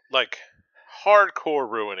 like hardcore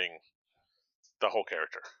ruining the whole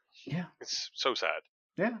character. Yeah, it's so sad.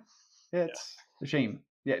 Yeah, it's a shame.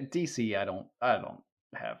 Yeah, DC, I don't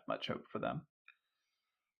have much hope for them.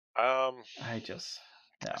 I just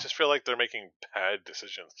feel like they're making bad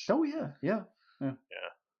decisions. Oh yeah. Did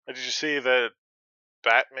you see that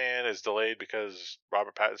Batman is delayed because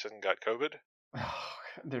Robert Pattinson got COVID? Oh,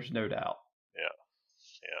 there's no doubt.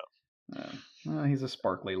 Yeah. Well, he's a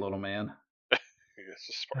sparkly little man. He's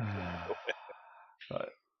a sparkly little man.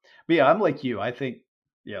 But yeah, I'm like you. I think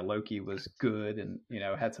Loki was good, and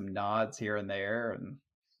had some nods here and there, and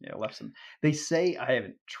left some. They say, I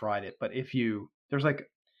haven't tried it, but if you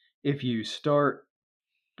start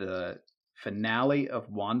the finale of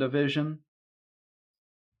WandaVision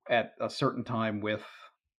at a certain time with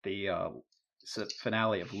the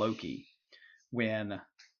finale of Loki, when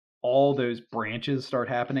all those branches start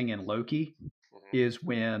happening in Loki, is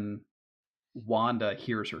when Wanda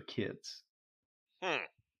hears her kids.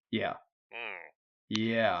 Yeah.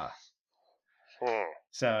 Yeah.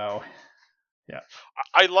 So, yeah.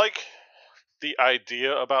 I like the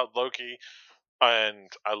idea about Loki, and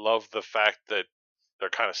I love the fact that they're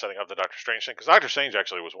kind of setting up the Doctor Strange thing, because Doctor Strange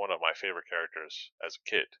actually was one of my favorite characters as a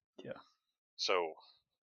kid. Yeah. So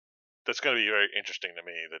that's going to be very interesting to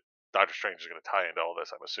me that Doctor Strange is going to tie into all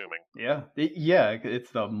this, I'm assuming. Yeah.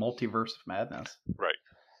 It's the multiverse of madness. Right.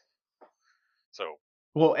 So.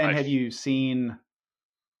 Well, and did you see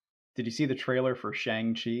the trailer for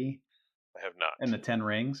Shang-Chi? I have not. And the 10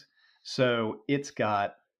 Rings. So it's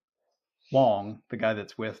got Wong, the guy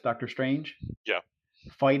that's with Doctor Strange. Yeah.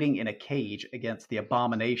 Fighting in a cage against the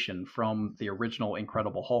Abomination from the original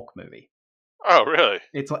Incredible Hulk movie. Oh, really?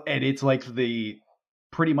 It's like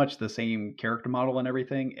pretty much the same character model and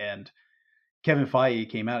everything. And Kevin Feige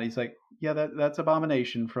came out. He's like, yeah, that's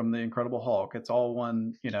Abomination from the Incredible Hulk. It's all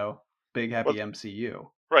one, big happy MCU.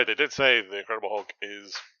 Right. They did say the Incredible Hulk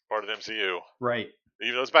is part of the MCU. Right.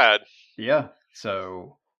 Even though it's bad. Yeah.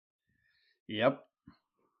 So, yep.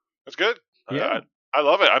 That's good. Yeah. I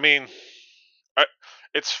love it. I mean,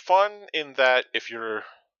 it's fun in that if you're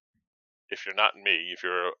not me, if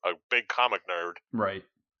you're a big comic nerd, right,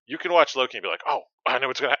 you can watch Loki and be like, oh, I know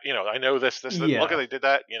what's gonna, I know this. Yeah. Look how they did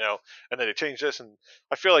that, and then they changed this, and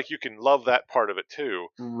I feel like you can love that part of it too.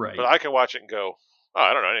 Right. But I can watch it and go, oh,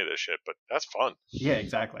 I don't know any of this shit, but that's fun. Yeah,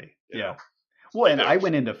 exactly. Yeah. Well, and I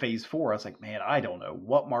went into Phase 4. I was like, man, I don't know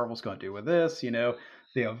what Marvel's going to do with this.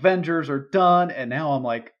 The Avengers are done, and now I'm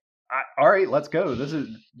like, all right, let's go. This is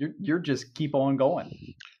you're just keep on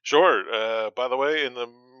going. Sure. By the way, in the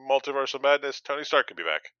Multiverse of Madness, Tony Stark could be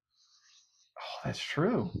back. Oh, that's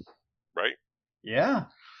true. Right? Yeah.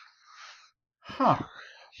 Huh.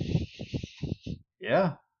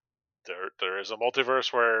 Yeah. There is a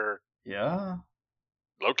multiverse where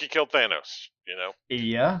Loki killed Thanos.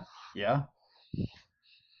 Yeah.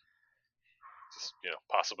 Just,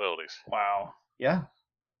 possibilities. Wow. Yeah.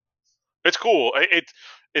 It's cool.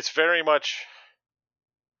 It's very much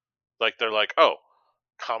like they're like, oh,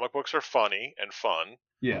 comic books are funny and fun.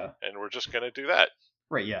 Yeah. And we're just going to do that.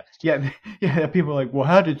 Right, yeah. Yeah, people are like, well,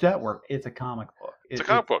 how did that work? It's a comic book. It's a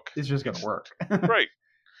comic book. It's just going to work. Right.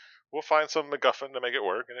 We'll find some MacGuffin to make it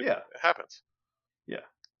work, and it happens. Yeah.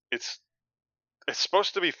 It's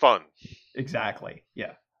supposed to be fun. Exactly.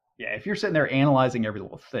 Yeah. Yeah, if you're sitting there analyzing every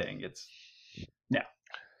little thing, it's... No.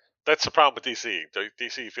 That's the problem with DC.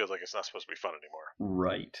 DC feels like it's not supposed to be fun anymore.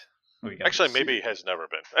 Right. Actually, maybe it has never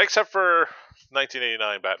been. Except for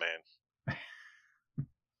 1989 Batman.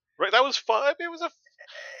 Right, that was fun. I mean, it was a...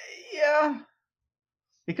 Yeah.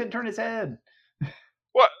 He couldn't turn his head.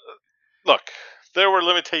 Well, look, there were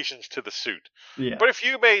limitations to the suit. Yeah. But if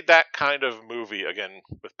you made that kind of movie again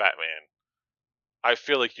with Batman, I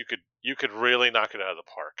feel like you could really knock it out of the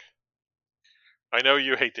park. I know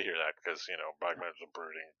you hate to hear that because, Batman's a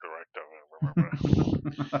brooding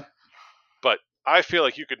director. But I feel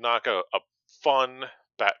like you could knock a fun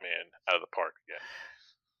Batman out of the park again.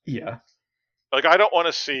 Yeah. Like, I don't want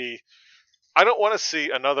to see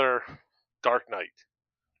another Dark Knight.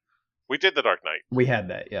 We did the Dark Knight. We had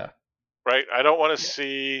that, yeah. Right? I don't want to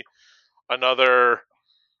see another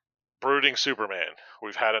brooding Superman.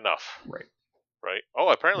 We've had enough. Right? Oh,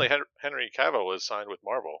 apparently Henry Cavill is signed with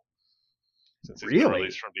Marvel. Since he's been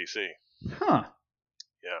released from DC. Huh.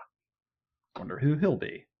 Yeah. Wonder who he'll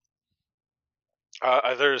be.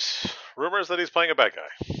 There's rumors that he's playing a bad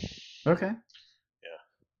guy. Okay. Yeah.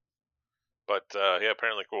 But yeah,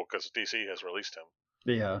 apparently cool because DC has released him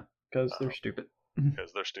Yeah, because they're stupid.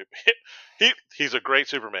 because they're stupid. He's a great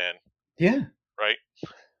Superman, Yeah, right?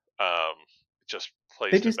 Um, just they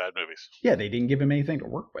placed in just bad movies, they didn't give him anything to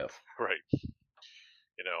work with. right?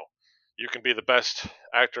 You know, you can be the best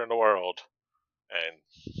actor in the world,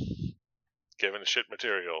 and given shit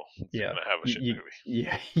material, it's Yeah, gonna have a shit movie.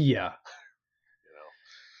 yeah. You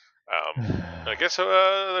I guess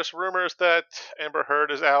there's rumors that Amber Heard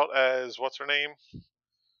is out as what's her name,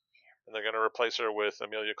 and they're gonna replace her with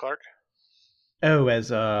Amelia Clark. Oh,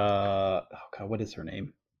 as oh god, what is her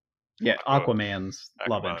name? Yeah, Aquaman's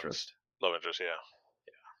love Aquaman's interest. love interest, yeah.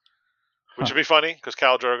 Huh. Which would be funny because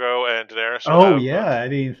Khal Drogo and Daenerys will Oh have yeah, I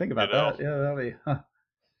didn't even think about you know, that. Yeah, that'd be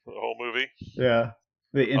the whole movie. yeah.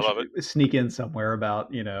 They I love it. sneak in somewhere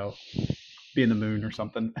about being the moon or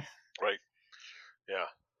something. Right. Yeah.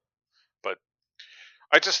 But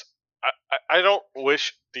I just I don't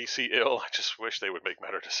wish DC ill. I just wish they would make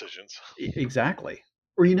better decisions. Exactly.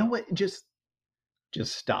 Or you know what? Just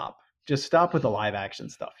stop. Just stop with the live action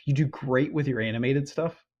stuff. You do great with your animated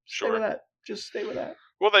stuff. Stay Sure. with that. Just stay with that.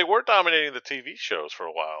 Well, they were dominating the TV shows for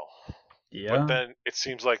a while, but Yeah. then it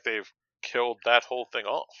seems like they've killed that whole thing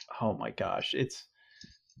off. Oh my gosh. It's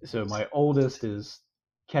so my oldest is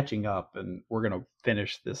catching up and we're gonna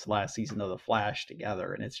finish this last season of The Flash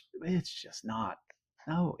together and it's just not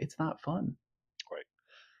no, it's not fun. Right.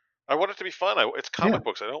 I want it to be fun. It's Yeah. comic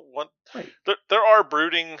books. I don't want. Right. There are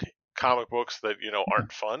brooding comic books that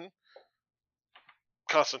aren't fun.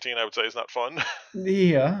 Constantine, I would say, is not fun.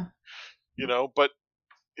 Yeah. But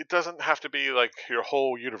it doesn't have to be like your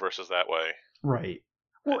whole universe is that way. Right.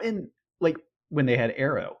 Well, and like when they had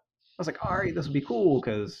Arrow, I was like, all right, this would be cool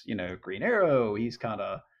because Green Arrow, he's kind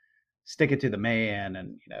of stick it to the man,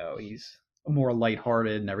 and he's more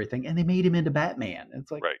lighthearted and everything. And they made him into Batman. It's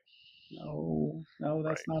like, right. No,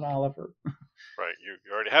 that's Right. not Oliver. Right.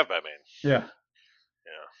 You already have Batman. Yeah.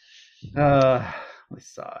 Yeah. Let me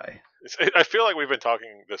sigh. I feel like we've been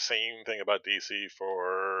talking the same thing about DC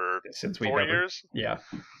for Since 4 years. Yeah.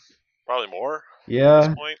 Probably more. Yeah. At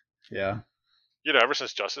this point. Yeah. Ever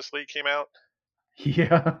since Justice League came out.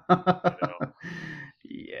 Yeah.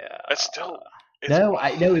 Yeah. It's still.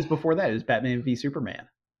 I know it's before that. It was Batman v Superman.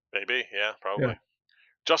 Maybe. Yeah. Probably. Yeah.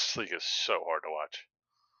 Justice League is so hard to watch.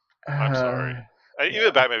 I'm sorry.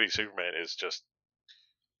 Even Batman v Superman is just.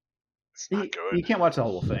 It's not good. You can't watch the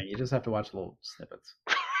whole thing. You just have to watch little snippets.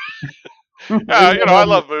 I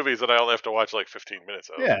love movies that I only have to watch like 15 minutes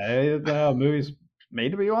of. Yeah, the movie's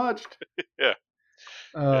made to be watched. Yeah.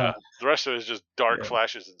 Yeah. The rest of it is just dark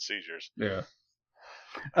flashes and seizures. Yeah.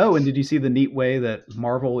 Oh, and did you see the neat way that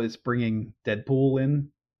Marvel is bringing Deadpool in?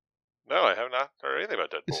 No, I have not heard anything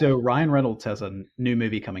about Deadpool. So Ryan Reynolds has a new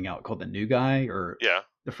movie coming out called The New Guy, or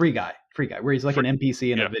The Free Guy, where he's like an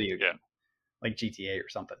NPC in a video game, like GTA or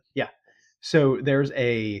something. Yeah. So there's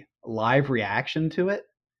a live reaction to it.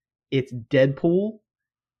 It's Deadpool,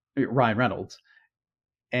 Ryan Reynolds,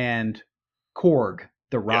 and Korg,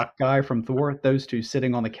 the rock guy from Thor. Those two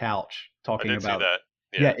sitting on the couch talking about that.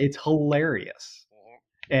 Yeah, it's hilarious.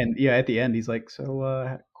 And at the end, he's like, "So,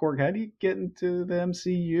 Korg, how do you get into the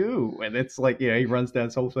MCU?" And it's like, he runs down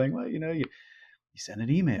this whole thing. Well, you send an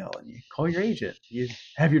email and you call your agent. You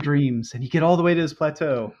have your dreams, and you get all the way to this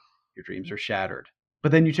plateau. Your dreams are shattered,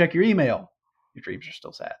 but then you check your email. Your dreams are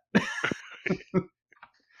still sad.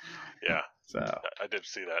 Yeah. So I did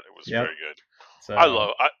see that. It was very good. So I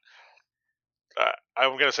love.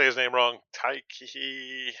 I'm gonna say his name wrong.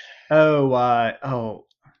 What? Oh,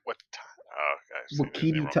 guys.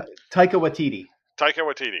 Taika Waititi. Taika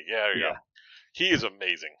Waititi. Yeah, there you go. He is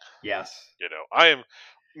amazing. Yes. I am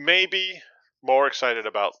maybe more excited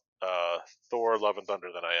about Thor: Love and Thunder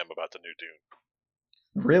than I am about the new Dune.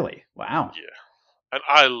 Really? Wow. Yeah, and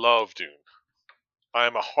I love Dune. I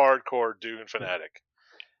am a hardcore Dune fanatic.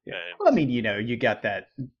 Yeah. Well, I mean, you got that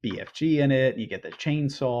BFG in it, and you get the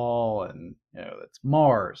chainsaw, and that's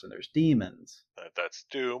Mars, and there's demons. That's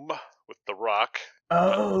Doom with the Rock.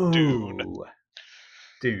 Oh, Dune.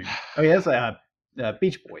 Oh, yeah, that's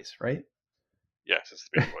Beach Boys, right? Yes, it's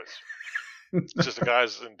the Beach Boys. It's just the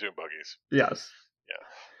guys in Dune buggies. Yes.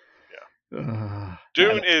 Yeah.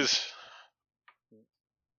 Dune is.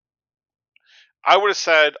 I would have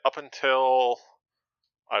said up until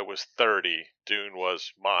I was 30, Dune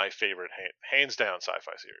was my favorite, hands down,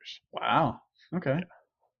 sci-fi series. Wow. Okay. Yeah.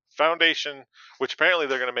 Foundation, which apparently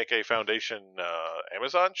they're going to make a Foundation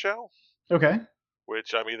Amazon show. Okay.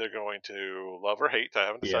 Which I'm either going to love or hate. I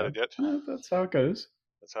haven't decided yet. That's how it goes.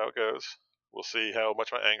 We'll see how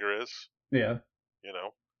much my anger is. Yeah.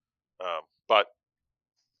 But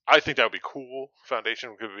I think that would be cool.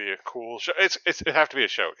 Foundation could be a cool show. It'd have to be a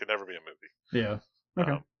show. It could never be a movie. Yeah.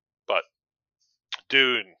 Okay. But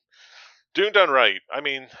Dune done right. I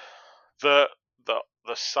mean, the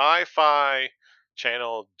the sci-fi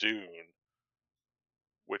channel Dune,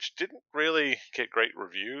 which didn't really get great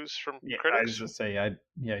reviews from Yeah, I was critics, just say,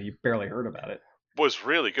 you barely heard about it. was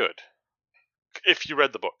really good. If you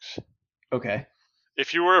read the books, Okay.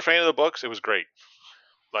 if you were a fan of the books, it was great.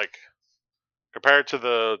 Like compared to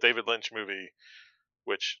the David Lynch movie,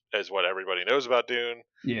 which is what everybody knows about Dune,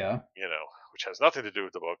 Yeah. which has nothing to do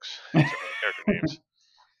with the books except for the character names.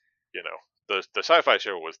 The sci-fi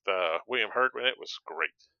show with William Hurt in it was great.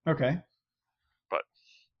 Okay. But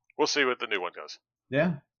we'll see what the new one does.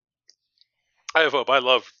 Yeah. I have hope. I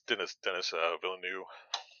love Denis Villeneuve.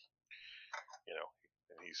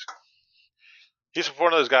 And he's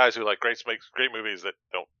one of those guys who makes great movies that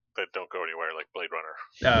don't go anywhere, like Blade Runner.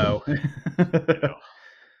 Oh.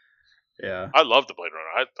 Yeah. I love the Blade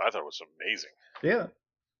Runner. I thought it was amazing. Yeah.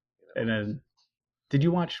 And then, did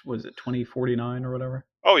you watch? Was it 2049 or whatever?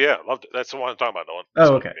 Oh yeah, loved it. That's the one I'm talking about. The one.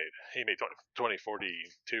 Oh, okay. He made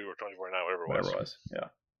 2042 or 2049, whatever it was. Yeah.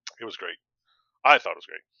 It was great. I thought it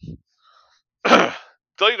was great.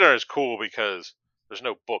 Blade Runner is cool because there's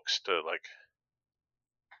no books to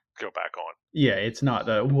go back on. Yeah, it's not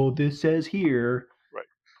this says here. Right.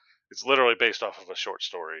 It's literally based off of a short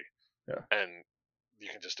story. Yeah. And you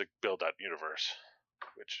can just build that universe,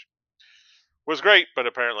 which was great, but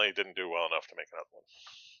apparently didn't do well enough to make another one.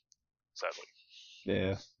 Sadly.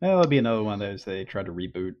 Yeah. That'll be another one of those they tried to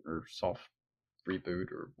reboot or soft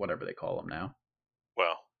reboot or whatever they call them now.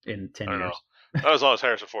 Well, in 10 I don't years. know. Not as long as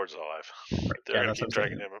Harrison Ford's alive. Right. They're Yeah, going to keep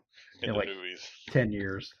dragging him in the like movies. 10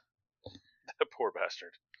 years. That poor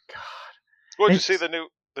bastard. God. Well, did you see the new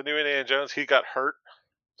Indiana Jones? He got hurt.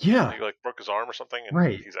 Yeah. He broke his arm or something, and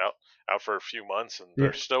right. He's out for a few months, and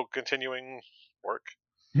they're still continuing work.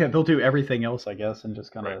 Yeah, they'll do everything else, I guess, and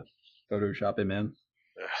just kind of Photoshop him in.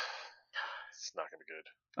 It's not going to be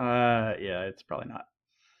good. Yeah, it's probably not.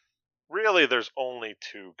 Really, there's only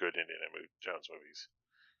two good Indiana Jones movies.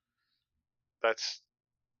 That's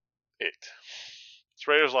it. It's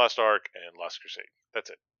Raiders of the Lost Ark and Lost Crusade. That's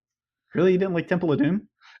it. Really? You didn't like Temple of Doom?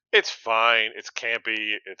 It's fine. It's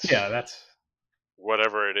campy. It's that's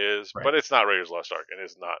whatever it is, but it's not Raiders of the Lost Ark. It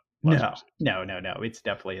is not Lost No. It's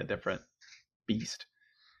definitely a different beast.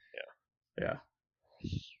 Yeah.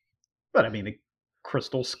 But I mean, the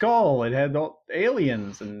Crystal Skull, it had the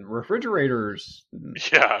aliens and refrigerators.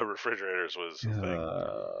 Yeah, refrigerators was the thing.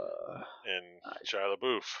 And Shia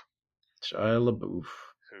LaBeouf.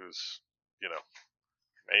 Who's,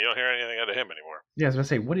 and you don't hear anything out of him anymore. Yeah, I was going to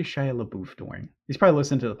say, what is Shia LaBeouf doing? He's probably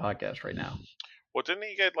listening to the podcast right now. Well, didn't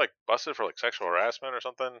he get busted for sexual harassment or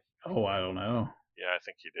something? Oh, I don't know. Yeah, I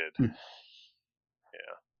think he did.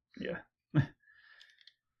 Yeah.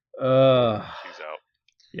 He's out.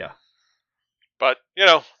 Yeah. But,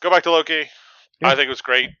 go back to Loki. Yeah. I think it was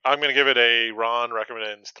great. I'm going to give it a Ron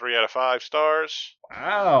recommends 3 out of 5 stars.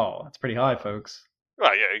 Wow. That's pretty high, folks.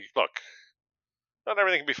 Well, yeah, look. Not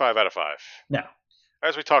everything can be 5 out of 5. No.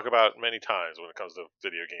 As we talk about many times when it comes to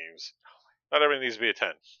video games, not everything needs to be a 10.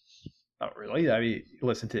 Oh, really? I mean,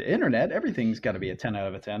 listen to the internet. Everything's got to be a 10 out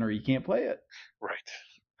of a 10 or you can't play it. Right.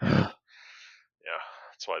 Yeah.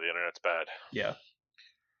 That's why the internet's bad. Yeah.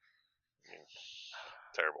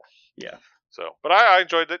 Terrible. Yeah. So, but I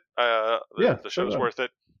enjoyed it. The show's worth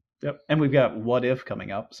it. Yep. And we've got What If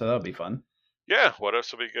coming up, so that'll be fun. Yeah, What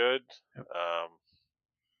Ifs will be good. Yep.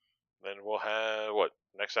 Then we'll have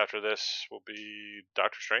next after this will be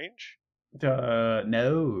Doctor Strange.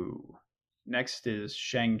 No. Next is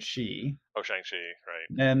Shang-Chi. Oh, Shang-Chi, right?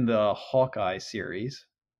 And the Hawkeye series.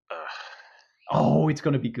 Oh, it's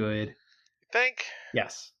going to be good. You think?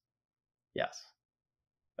 Yes.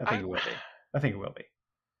 I think it will be.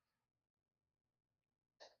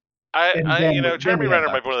 Jeremy Renner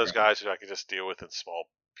might be one of those guys who I could just deal with in small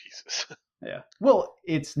pieces. Yeah. Well,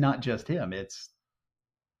 it's not just him. It's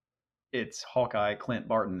Hawkeye, Clint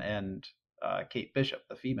Barton, and Kate Bishop,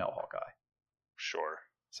 the female Hawkeye. Sure.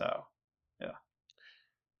 So, yeah.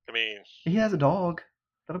 I mean, he has a dog.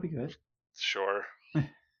 That'll be good. Sure.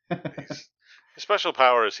 His special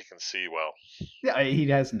power is he can see well. Yeah, he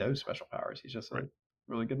has no special powers. He's just a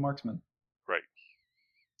really good marksman. Right.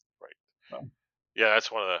 Yeah, that's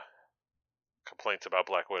one of the complaints about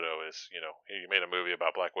Black Widow is, he made a movie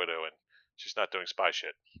about Black Widow and she's not doing spy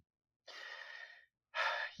shit.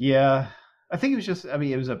 Yeah. I think it was just,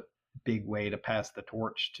 it was a big way to pass the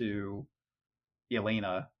torch to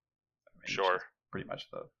Yelena. Sure. Pretty much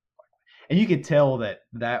and you could tell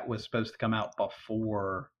that was supposed to come out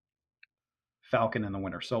before Falcon and the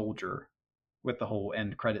Winter Soldier. with the whole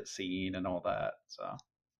end credit scene and all that. So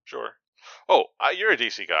Sure. Oh, you're a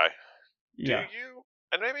DC guy. Do yeah, you?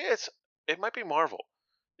 And maybe it might be Marvel.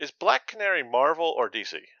 Is Black Canary Marvel or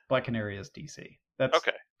DC? Black Canary is DC. That's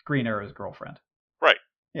Okay, Green Arrow's girlfriend. right.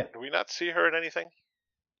 Yeah, Do we not see her in anything?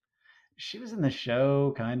 she was in the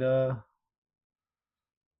show, kind of.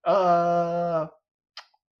 Uh,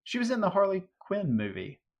 she was in the Harley Quinn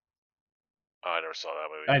movie. Oh, I never saw that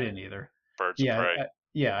movie. I didn't either. Birds of Yeah, Prey.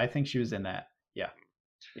 yeah, I think she was in that. Yeah,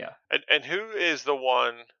 yeah. And who is the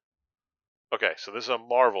one? Okay, so this is a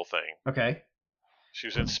Marvel thing. Okay. She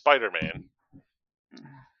was in Spider-Man.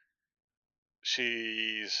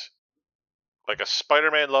 She's like a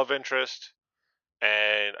Spider-Man love interest,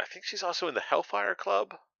 and I think she's also in the Hellfire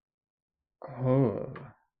Club. Oh,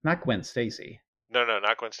 not Gwen Stacy. No,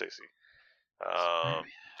 not Gwen Stacy.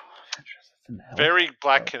 In the Very Hellfire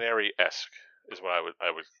Black Club. Canary-esque is what I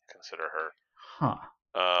would consider her. Huh.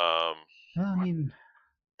 Well, I mean,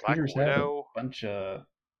 Black Peter's had a Widow. bunch of.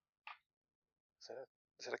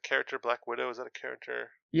 Is that a character? Black Widow? Is that a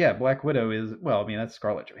character? Yeah, Black Widow is. Well, I mean, that's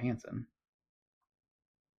Scarlett Johansson.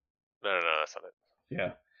 No, that's not it. Yeah. I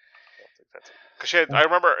don't think that's it. Because she had. I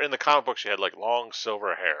remember in the comic book she had like long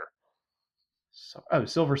silver hair.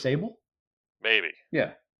 Silver Sable? Maybe.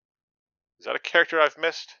 Yeah. Is that a character I've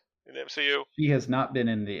missed in the MCU? She has not been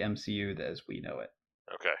in the MCU as we know it.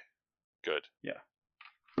 Okay. Good. Yeah.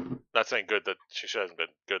 Not saying good that she hasn't been.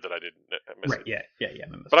 Good that I didn't miss it. Yeah.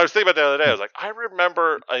 But I was thinking about it the other day. I was like, I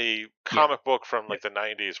remember a comic book from like the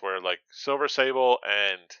 90s where like Silver Sable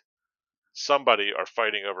and somebody are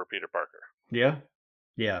fighting over Peter Parker. Yeah.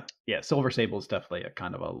 Silver Sable is definitely a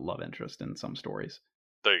kind of a love interest in some stories.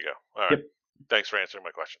 There you go. All right. Yep. Thanks for answering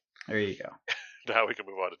my question. There you go. Now we can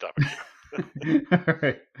move on to topic 2. All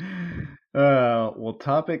right. Well,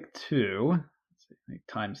 topic 2. Let's see,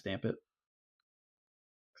 timestamp it.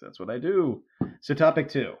 That's what I do. So topic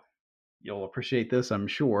 2. You'll appreciate this, I'm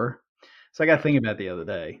sure. So I got thinking about it the other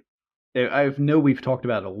day. I know we've talked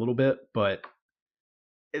about it a little bit, but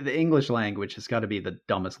the English language has got to be the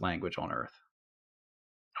dumbest language on earth.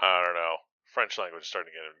 I don't know. French language is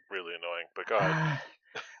starting to get really annoying, but go ahead.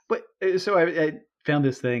 But so I found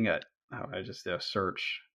this thing. I just did a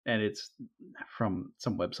search, and it's from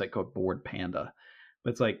some website called Board Panda.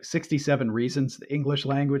 But it's like 67 reasons the English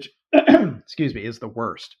language, excuse me, is the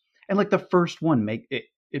worst. And like the first one,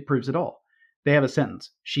 it proves it all. They have a sentence.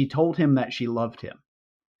 She told him that she loved him.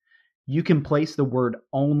 You can place the word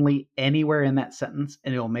only anywhere in that sentence,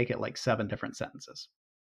 and it'll make it like 7 different sentences.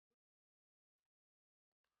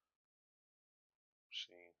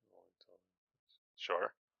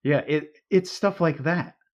 Sure. Yeah, it's stuff like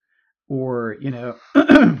that. Or, I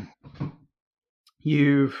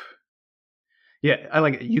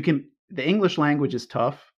like it. The English language is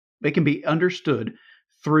tough. It can be understood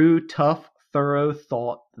through tough, thorough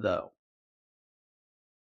thought, though.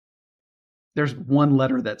 There's one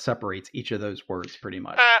letter that separates each of those words pretty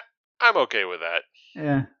much. I'm okay with that.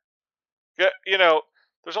 Yeah.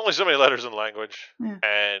 There's only so many letters in language. Yeah.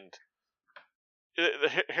 And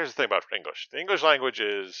here's the thing about English. The English language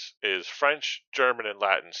is French, German, and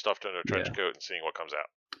Latin stuffed into a trench coat and seeing what comes out.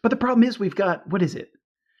 But the problem is we've got, what is it?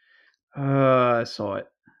 I saw it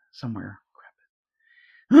somewhere.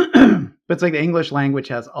 Crap. But it's like the English language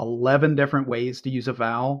has 11 different ways to use a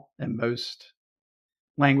vowel, and most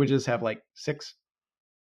languages have like 6.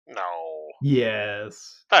 No.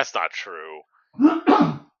 Yes. That's not true.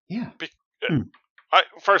 Yeah.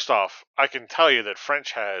 First off, I can tell you that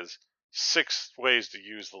French has 6 ways to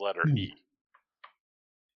use the letter E.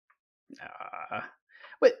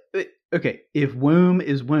 Wait, okay. If womb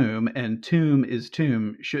is womb and tomb is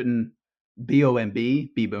tomb, shouldn't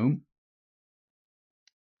B-O-M-B be boom?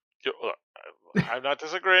 I'm not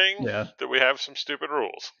disagreeing that we have some stupid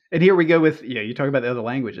rules. And here we go with, you talk about the other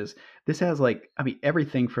languages. This has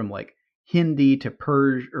everything from like Hindi to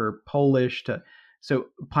Persian or Polish to, so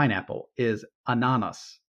pineapple is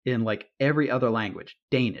ananas in like every other language.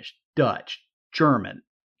 Danish, Dutch, German,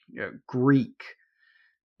 Greek,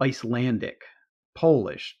 Icelandic,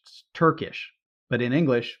 Polish, Turkish. But in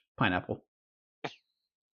English, pineapple.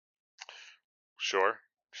 Sure.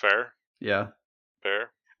 Fair. Yeah.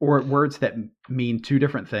 Fair. Or words that mean 2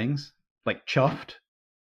 different things, like chuffed.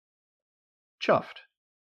 Chuffed.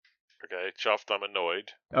 Okay, chuffed, I'm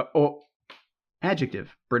annoyed.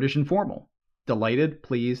 Adjective, British informal. Delighted,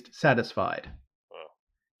 pleased, satisfied.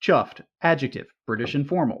 Chuffed, adjective, British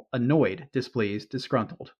informal. Annoyed, displeased,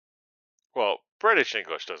 disgruntled. Well, British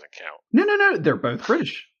English doesn't count. No, they're both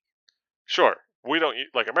British. Sure. We don't,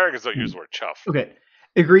 like Americans don't use the word chuff. Okay.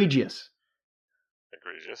 Egregious.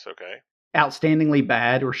 Egregious, okay. Outstandingly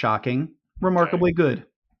bad or shocking. Remarkably good.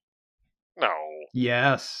 No.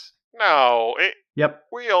 Yes. No, Yep.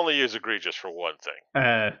 we only use egregious for one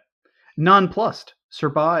thing. Nonplussed.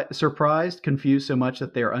 Surprised, confused so much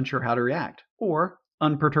that they are unsure how to react. Or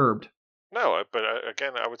unperturbed. No, but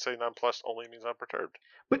again, I would say nonplussed only means unperturbed.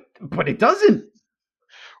 But it doesn't.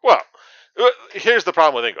 Well, here's the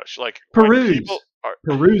problem with English. Like, when people Peruse.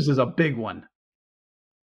 are... Peruse is a big one.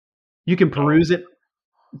 You can peruse it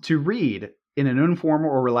to read in an informal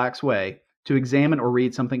or relaxed way, to examine or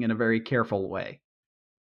read something in a very careful way.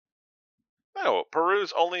 No,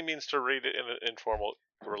 peruse only means to read it in an informal,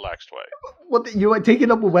 relaxed way. Well, you take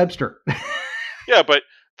it up with Webster. Yeah, but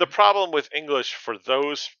the problem with English for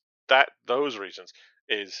those reasons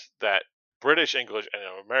is that British English and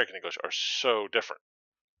American English are so different.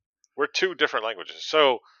 We're two different languages.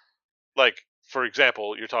 So, like, for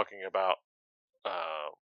example, you're talking about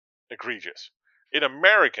egregious. In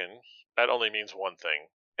American, that only means one thing,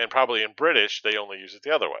 and probably in British, they only use it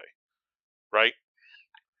the other way, right?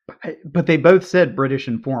 But they both said British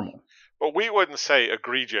informal. But we wouldn't say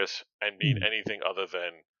egregious and mean anything other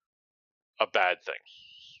than a bad thing.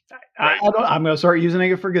 Right? I'm going to start using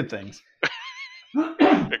it for good things.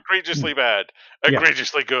 Egregiously bad,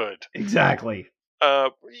 egregiously good. Exactly.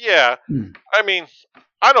 Yeah. I mean,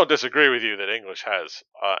 I don't disagree with you that English has,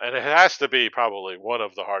 and it has to be probably one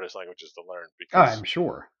of the hardest languages to learn because I'm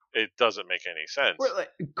sure it doesn't make any sense.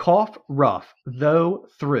 Cough, rough, though,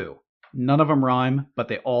 through. None of them rhyme, but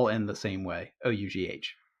they all end the same way.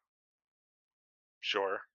 OUGH.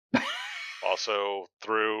 Sure. Also,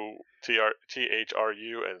 through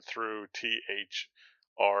THRU and through THROUGH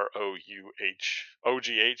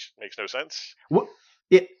makes no sense. What?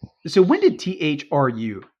 So when did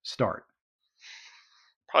THRU start?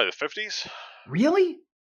 Probably the 50s. Really?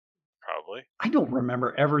 Probably. I don't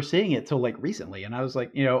remember ever seeing it till like recently, and I was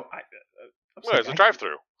like, well, it's a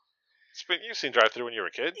drive-through. You've seen drive-through when you were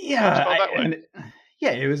a kid.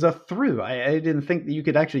 Yeah, it was a through. I didn't think that you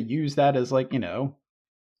could actually use that as like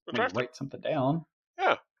write something down.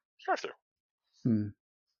 Yeah, drive-through.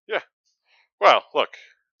 Yeah. Well, look,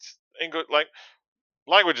 English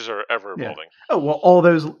languages are ever evolving. Yeah. Oh well,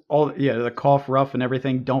 the cough, rough, and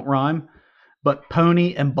everything don't rhyme, but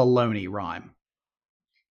pony and baloney rhyme.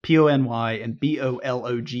 PONY and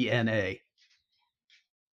BOLOGNA.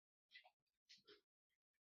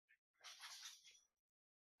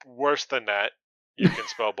 Worse than that, you can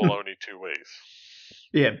spell baloney two ways.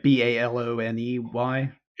 Yeah,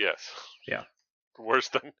 BALONEY. Yes. Yeah. Worse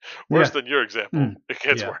than your example. It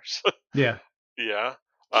gets worse. Yeah. Yeah.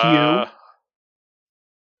 Q.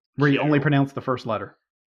 Where you only pronounce the first letter.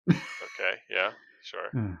 Okay. Yeah.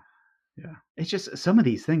 Sure. Yeah. It's just some of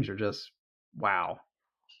these things are just wow.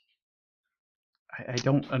 I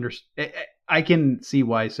don't understand. I can see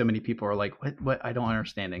why so many people are like, what? I don't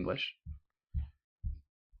understand English.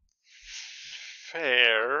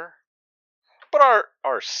 Fair. But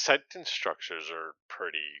our sentence structures are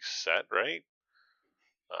pretty set, right?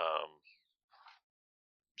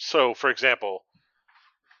 So, for example,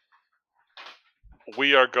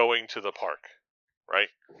 we are going to the park, right?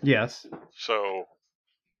 Yes. So,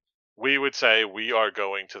 we would say we are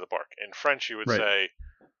going to the park. In French, you would say,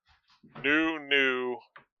 nous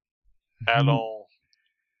allons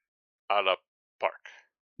à la parc.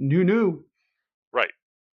 Nous. Right.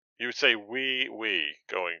 You would say we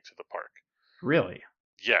going to the park. Really?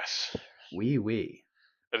 Yes. We.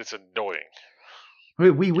 And it's annoying.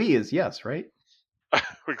 We is yes, right?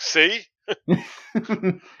 See?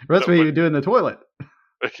 That's what you do in the toilet.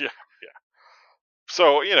 Yeah.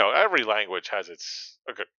 So, every language has its...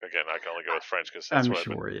 Okay, again, I can only go with French because that's what I've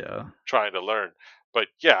been trying to learn. But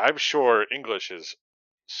yeah, I'm sure English is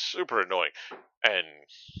super annoying. And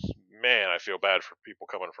man, I feel bad for people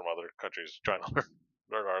coming from other countries trying to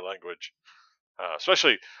learn our language.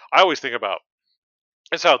 Especially, I always think about...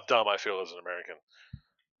 It's how dumb I feel as an American.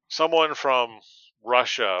 Someone from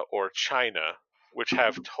Russia or China, which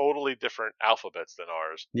have totally different alphabets than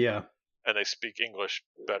ours. Yeah. And they speak English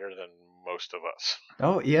better than most of us.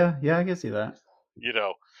 Oh, yeah, I can see that. It's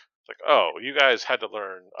like, oh, you guys had to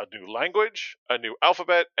learn a new language, a new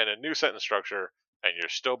alphabet, and a new sentence structure, and you're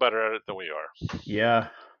still better at it than we are. Yeah.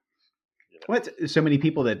 Well, it's so many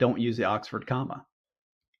people that don't use the Oxford comma.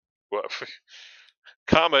 Well,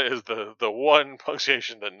 comma is the one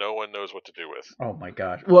punctuation that no one knows what to do with. Oh my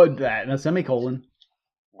gosh. Well, that and a semicolon.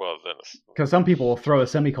 Well, then... Because some people will throw a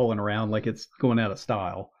semicolon around like it's going out of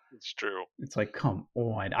style. It's true. It's like, come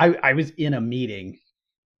on. I was in a meeting.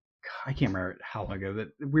 I can't remember how long ago that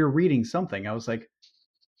we were reading something. I was like,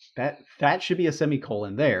 that should be a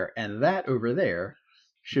semicolon there, and that over there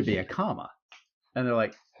should be a comma. And they're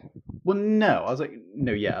like, well, no. I was like,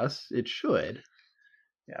 no, yes, it should.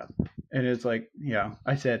 Yeah. And it's like, yeah,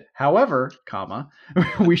 I said, however, comma,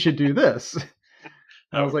 we should do this.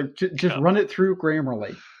 And I was like, just run it through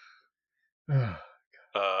Grammarly. Yeah,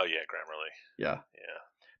 Grammarly. Yeah. Yeah.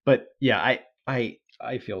 But yeah, I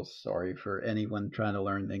feel sorry for anyone trying to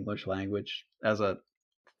learn the English language as a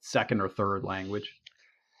second or third language.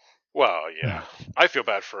 Well, yeah. I feel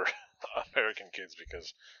bad for American kids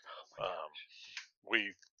because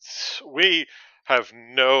we have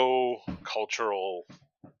no cultural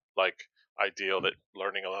ideal that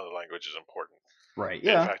learning another language is important. Right.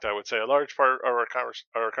 Yeah. In fact, I would say a large part of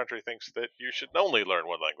our country thinks that you should only learn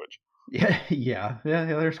one language. Yeah.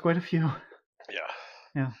 There's quite a few.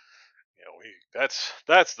 Yeah. That's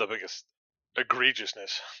the biggest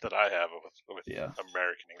egregiousness that I have with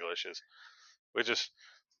American English is we just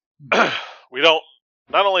we don't.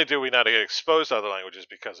 Not only do we not get exposed to other languages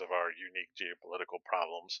because of our unique geopolitical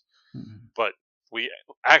problems, but we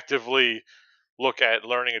actively look at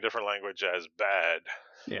learning a different language as bad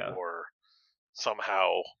or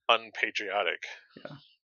somehow unpatriotic.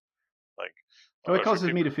 Yeah. It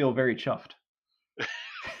causes me to feel very chuffed.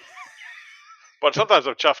 But sometimes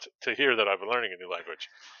I'm chuffed to hear that I've been learning a new language.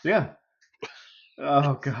 Yeah.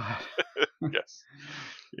 Oh God. Yes.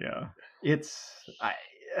 Yeah.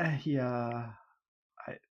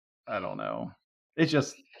 I don't know. It's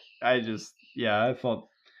just I thought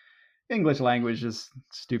English language is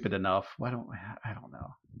stupid enough. I don't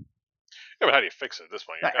know. Yeah, but how do you fix it at this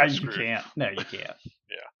point? You can't. No, you can't.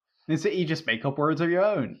 Yeah. It's you just make up words of your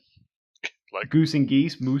own. Like goose and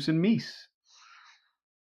geese, moose and meese.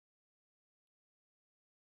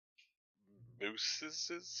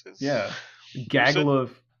 Mooses? Yeah. A gaggle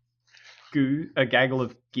of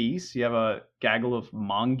geese. You have a gaggle of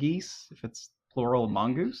mongoose, if it's plural of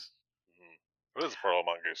mongoose. What is plural of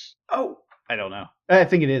mongoose? Oh, I don't know. I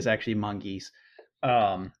think it is actually mongoose.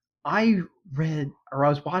 I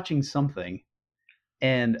was watching something,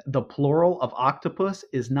 and the plural of octopus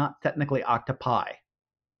is not technically octopi.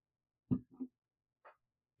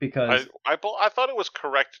 Because I thought it was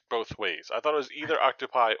correct both ways. I thought it was either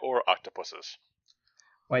octopi or octopuses.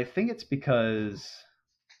 Well, I think it's because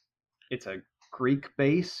it's a Greek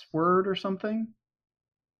base word or something.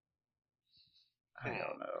 I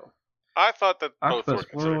don't know. I thought that octopus, both were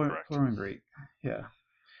considered correct. Plural in Greek. Yeah.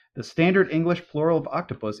 The standard English plural of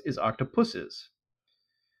octopus is octopuses.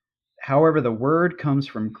 However, the word comes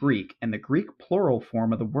from Greek, and the Greek plural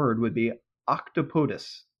form of the word would be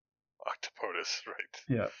octopodus. Octopodus, right.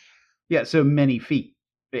 Yeah. Yeah, so many feet.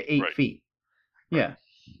 8 feet. Yeah. Right.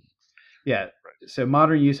 Yeah. Right. So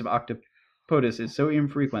modern use of octopodus is so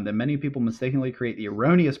infrequent that many people mistakenly create the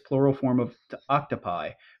erroneous plural form of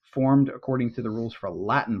octopi, formed according to the rules for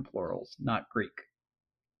Latin plurals, not Greek.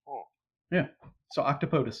 Oh. Yeah. So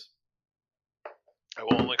octopodus. I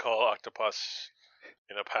will only call octopus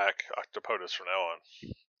in a pack octopodus from now on.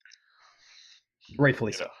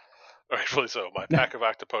 Rightfully so. Rightfully so. My pack of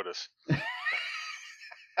octopodus.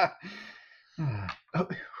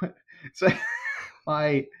 So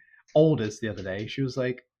my oldest the other day, she was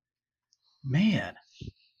like, man,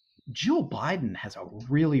 Jill Biden has a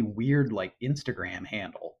really weird Instagram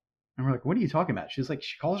handle. And we're like, what are you talking about? She's like,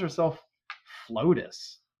 she calls herself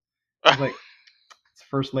Flotus. I was like, it's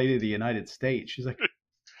First Lady of the United States. She's like,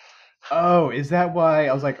 oh, is that why?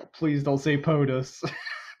 I was like, please don't say POTUS.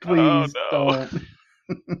 Please don't.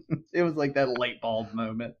 It was like that light bulb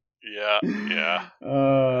moment. Yeah. Yeah.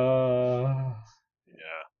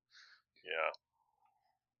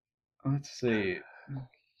 Let's see.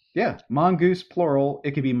 Yeah, mongoose plural.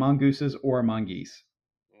 It could be mongooses or mongoose.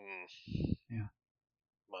 Yeah.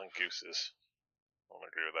 Mongooses. I'll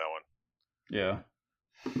agree with that one. Yeah.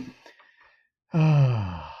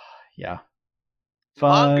 Yeah.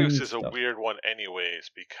 Mongoose is a weird one anyways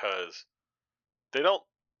because they're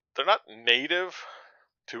not native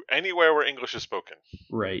to anywhere where English is spoken.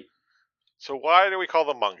 Right. So why do we call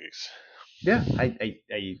them mongoose? Yeah,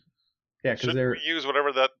 yeah, because they're we use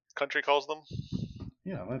whatever that country calls them.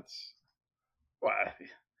 Yeah, that's why.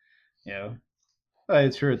 Yeah,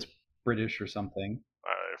 it's sure it's British or something.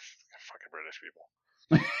 Fucking British people.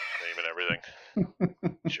 Name and everything.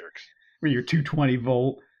 Jerks. With your 220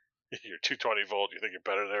 volt. Your 220 volt. You think you're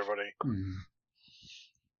better than everybody? Mm.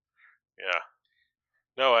 Yeah.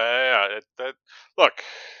 No, that look.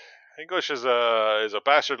 English is a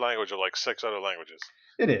bastard language of 6 other languages.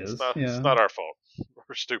 It is. It's not our fault.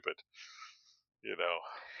 We're stupid.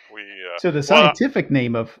 So the scientific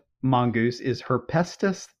name of mongoose is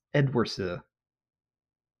Herpestus edwardsi.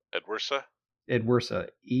 Edwardsa? Edwardsa.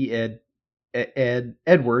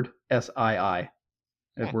 Edward SII.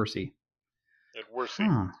 Edwardsi.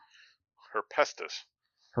 Edwardsi. Herpestus.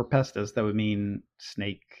 Herpestis, that would mean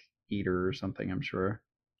snake eater or something, I'm sure.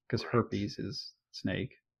 Because Right. herpes is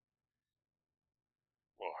snake.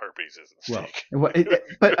 Well, herpes isn't Well, snake.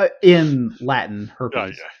 but in Latin, Yeah,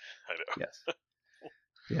 herpes. yeah, I know. Yes.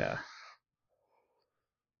 Yeah.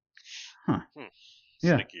 Huh.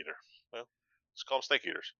 Yeah. Snake eater. Well, let's call them snake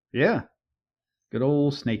eaters. Yeah. Good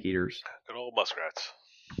old snake eaters. Good old muskrats.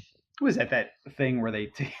 What is that thing where they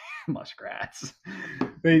take muskrats?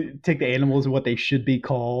 They take the animals and what they should be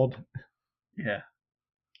called. Yeah.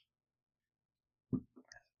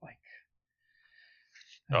 Like.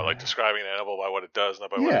 Oh, like describing an animal by what it does, not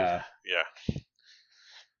by what it. Yeah. Yeah.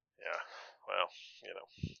 Yeah. Well, you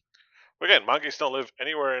know. But again, monkeys don't live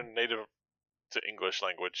anywhere in native to English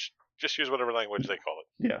language. Just use whatever language they call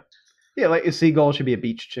it. Yeah. Yeah, like a seagull should be a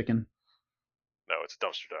beach chicken. No, it's a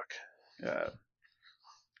dumpster duck.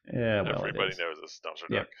 Yeah, well, everybody knows it's a dumpster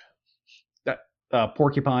Yeah. duck.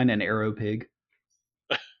 Porcupine and arrow pig.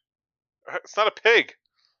 It's not a pig.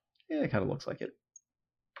 Yeah, it kind of looks like it.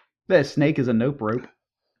 The snake is a nope rope.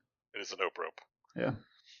 It is a nope rope. Yeah.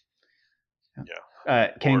 Yeah.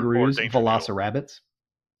 Kangaroos, danger wheel. velociraptors.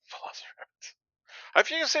 Velociraptors. Have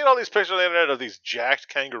you seen all these pictures on the internet of these jacked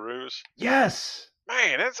kangaroos? Yes.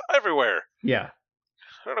 Man, it's everywhere. Yeah.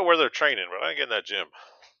 I don't know where they're training, but I ain't getting that gym.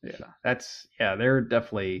 Yeah. They're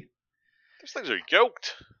definitely. Those things are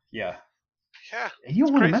yoked. Yeah. Yeah. You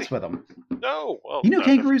don't want to crazy. mess with them. No. Well, You know,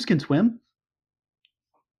 kangaroos can swim.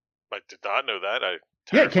 I did not know that.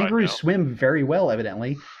 Yeah, kangaroos swim very well,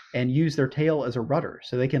 evidently, and use their tail as a rudder,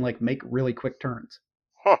 so they can like make really quick turns.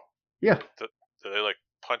 Huh. Yeah. Do they like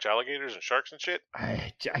punch alligators and sharks and shit?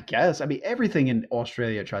 I guess. I mean, everything in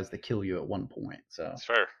Australia tries to kill you at one point. So That's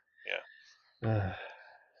fair. yeah.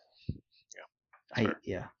 Fair.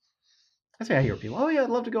 Yeah. That's why I hear people. Oh yeah, I'd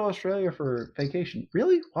love to go to Australia for vacation.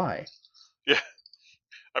 Really? Why? Yeah.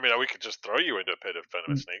 I mean, we could just throw you into a pit of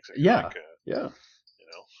venomous snakes. Yeah. You know.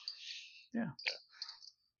 Yeah.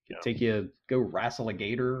 Yeah. Take you go wrestle a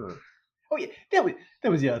gator. Or... Oh yeah, that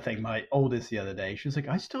was the other thing. My oldest the other day, she was like,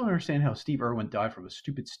 I still don't understand how Steve Irwin died from a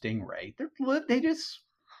stupid stingray. They just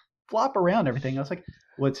flop around everything. I was like,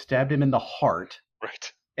 well, it stabbed him in the heart.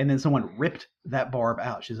 Right. And then someone ripped that barb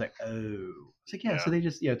out. She's like, oh. It's like, yeah, so they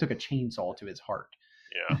just took a chainsaw to his heart.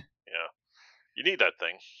 Yeah. You need that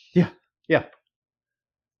thing. Yeah.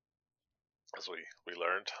 As we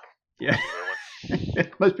learned. Yeah.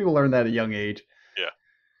 Most people learn that at a young age. Yeah.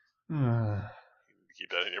 Keep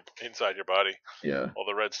that inside your body. Yeah. All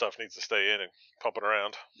the red stuff needs to stay in and pumping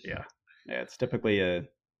around. Yeah. Yeah, it's typically a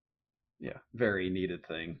very needed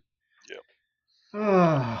thing.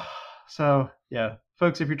 Yeah. So, yeah.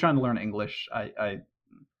 Folks, if you're trying to learn English, I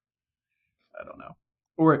don't know.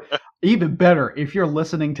 Or even better, if you're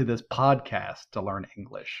listening to this podcast to learn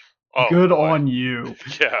English, good on you.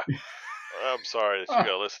 Yeah. I'm sorry that you got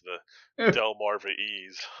to listen to Delmarva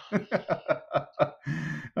Ease.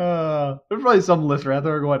 There's probably some listener out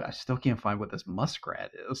there going, I still can't find what this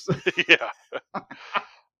muskrat is. Yeah.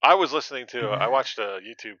 I watched a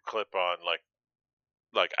YouTube clip on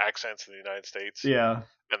like accents in the United States. Yeah.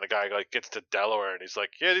 And the guy gets to Delaware and he's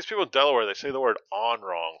like, yeah, these people in Delaware, they say the word on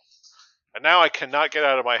wrong. And now I cannot get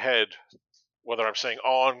out of my head whether I'm saying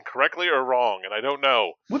on correctly or wrong, and I don't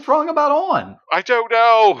know. What's wrong about on? I don't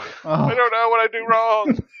know. Oh. I don't know what I do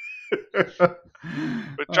wrong.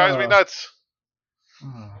 It drives me nuts.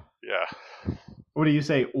 Yeah. What do you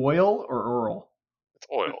say, oil or Earl? It's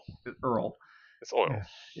oil. Earl. It's oil.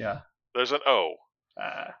 Yeah. There's an O.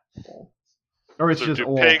 Or it's just do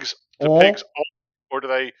oil. Pigs or do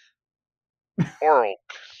they oral?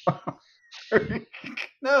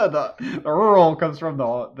 No, the Earl comes from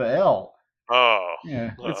the L. Oh.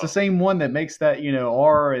 Yeah. It's the same one that makes that,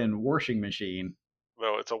 R in washing machine.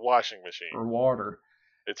 No, it's a washing machine. Or water.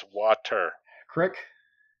 It's water. Crick?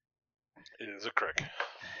 It is a crick.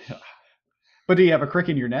 But do you have a crick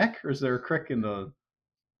in your neck, or is there a crick in the...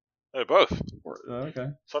 Both. Okay.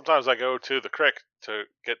 Sometimes I go to the crick to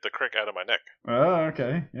get the crick out of my neck. Oh,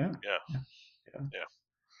 okay. Yeah.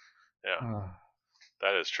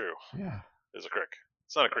 That is true. Yeah. It's a crick.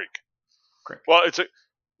 It's not a creek. Crick. Well, it's a...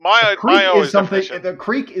 My always is something. Definition, the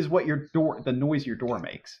creak is what the noise your door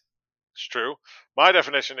makes. It's true. My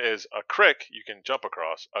definition is a crick you can jump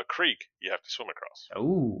across. A creek you have to swim across.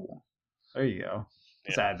 Oh, there you go.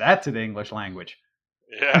 Let's add that to the English language.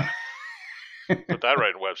 Yeah. Put that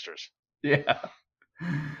right in Webster's. Yeah.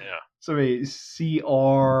 Yeah. So CRIK.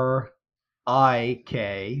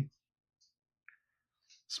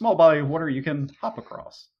 Small body of water you can hop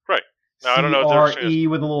across. Right. Now I don't know the difference CRE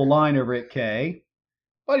with a little line over it. K.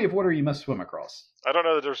 Body of water you must swim across. I don't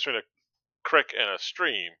know the difference between a creek and a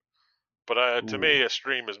stream, but to me, a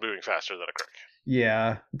stream is moving faster than a creek.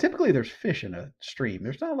 Yeah. Typically, there's fish in a stream.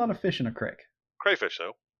 There's not a lot of fish in a creek. Crayfish,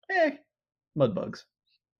 though. Mud bugs.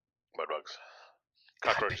 Mud bugs.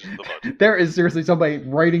 Cockroaches in the mud. There is seriously somebody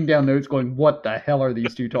writing down notes going, what the hell are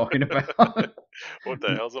these two talking about? What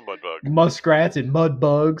the hell's a mud bug? Muskrats and mud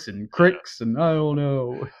bugs and cricks and I don't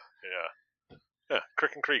know. Yeah,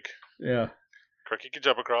 crick and creek. Yeah. Creek you can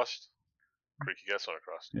jump across. Creek you got swim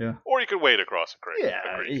across. Yeah. Or you could wade across a creek.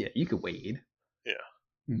 Yeah, you could wade. Yeah.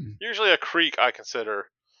 Mhm. Usually a creek, I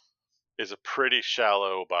consider, is a pretty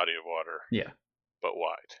shallow body of water. Yeah. But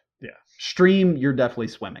wide. Yeah. Stream, you're definitely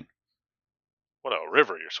swimming. Well, no, a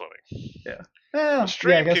river, you're swimming. Yeah. A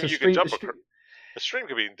stream, you can jump across. A stream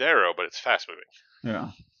could be narrow, but it's fast moving.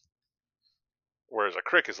 Yeah. Whereas a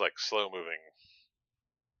creek is like slow moving.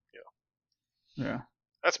 Yeah.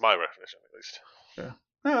 That's my definition, at least. Yeah.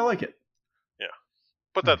 No, I like it. Yeah.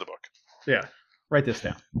 Put that in the book. Yeah. Write this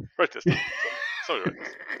down. Write this down. Somebody write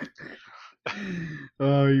this.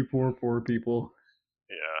 Oh, you poor people.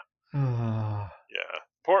 Yeah. Yeah.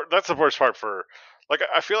 That's the worst part for, like,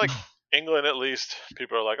 I feel like England, at least,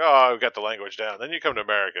 people are like, oh, I've got the language down. Then you come to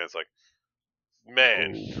America, it's like,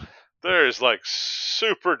 man, there's like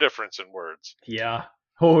super difference in words. Yeah.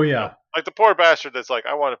 Oh, yeah. You know, like the poor bastard that's like,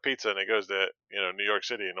 I want a pizza, and he goes to, New York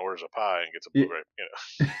City and orders a pie and gets a blue grape,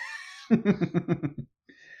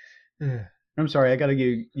 I'm sorry, I gotta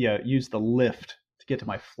use the lift to get to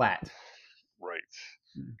my flat. Right.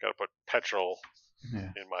 Gotta put petrol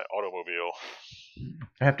in my automobile.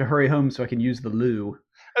 I have to hurry home so I can use the loo.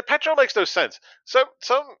 And petrol makes no sense. Some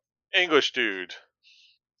English dude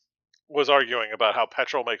was arguing about how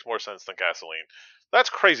petrol makes more sense than gasoline.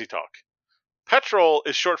 That's crazy talk. Petrol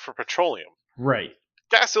is short for petroleum. Right.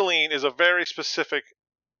 Gasoline is a very specific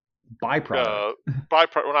byproduct. Not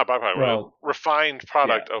byproduct, refined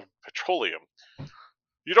product of petroleum.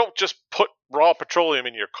 You don't just put raw petroleum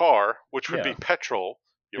in your car, which would be petrol,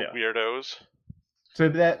 you weirdos. So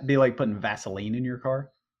would that be like putting Vaseline in your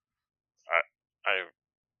car?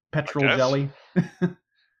 Petrol jelly?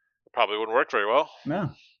 Probably wouldn't work very well.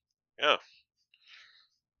 No. Yeah.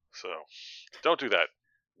 So, don't do that,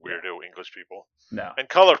 weirdo English people. No. And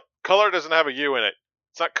color. Color doesn't have a U in it.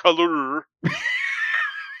 It's not color.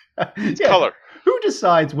 It's color. Who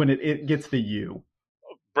decides when it gets the U?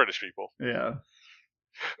 British people. Yeah.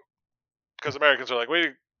 Because Americans are like,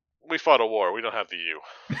 we fought a war. We don't have the U.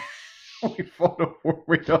 We fought a war.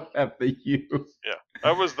 We don't have the U. Yeah.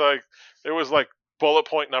 It was like bullet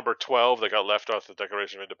point number 12 that got left off the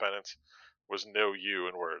Declaration of Independence was no U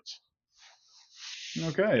in words.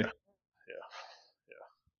 Okay.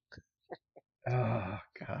 Yeah. Oh,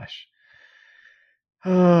 gosh.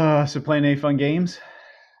 So playing any fun games?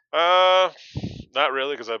 Not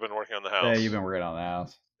really, because I've been working on the house. Yeah, you've been working on the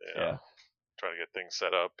house. Yeah. Trying to get things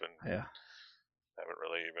set up, and haven't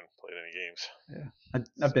really even played any games. Yeah.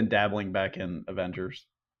 I've been dabbling back in Avengers.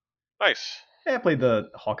 Nice. Yeah, I played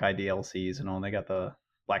the Hawkeye DLCs and all, and they got the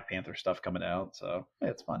Black Panther stuff coming out, so yeah,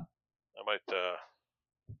 it's fun. I might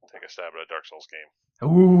take a stab at a Dark Souls game.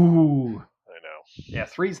 Ooh. I know. Yeah,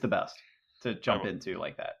 3's the best to jump into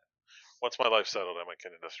like that. Once my life's settled, I might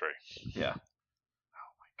get into 3. Yeah.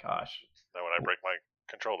 Oh my gosh. Now when I break my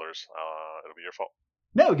controllers, it'll be your fault.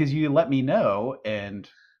 No, because you let me know, and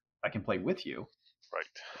I can play with you. Right.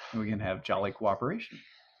 And we can have jolly cooperation.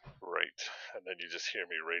 Right. And then you just hear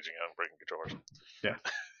me raging out and breaking controllers. Yeah.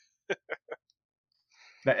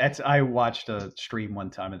 I watched a stream one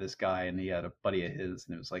time of this guy, and he had a buddy of his,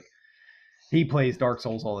 and it was like, he plays Dark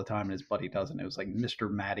Souls all the time, and his buddy doesn't. It was like Mr.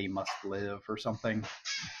 Matty Must Live or something.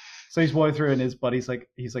 So he's going through, and his buddy's like,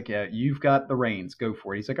 yeah, you've got the reins, go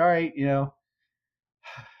for it. He's like, all right,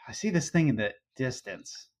 I see this thing in the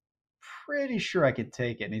distance. Pretty sure I could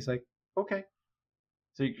take it. And he's like, okay.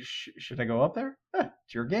 So should I go up there?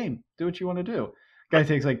 It's your game. Do what you want to do. Guy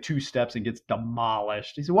takes like 2 steps and gets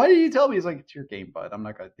demolished. He said, why did you tell me? He's like, it's your game, bud. I'm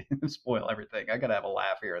not going to spoil everything. I got to have a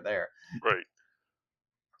laugh here or there. Right.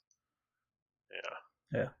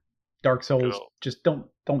 Yeah. Dark Souls, just don't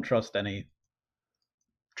trust any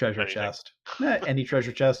treasure chest. Any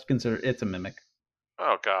treasure chest, consider it's a mimic.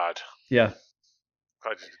 Oh, God. Yeah.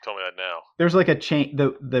 Glad you told me that now. There's like a chain,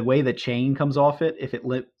 the way the chain comes off it, if it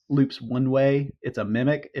loops one way, it's a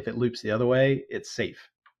mimic. If it loops the other way, it's safe.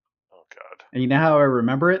 Oh, God. And you know how I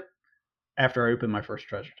remember it? After I opened my first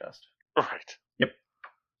treasure chest. Right. Yep.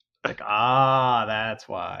 Like, that's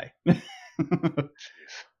why. Jeez.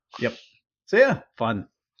 Yep. So yeah, fun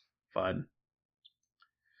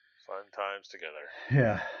times together.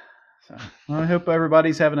 Yeah. So I hope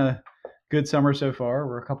everybody's having a good summer so far.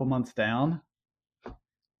 We're a couple months down.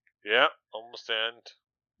 Yeah, almost end.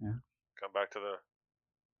 Yeah. Come back to the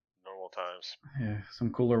normal times. Yeah,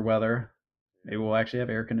 some cooler weather. Maybe we'll actually have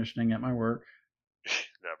air conditioning at my work.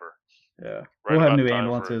 Never. Yeah. Right We'll have about new time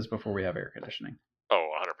ambulances before we have air conditioning. Oh,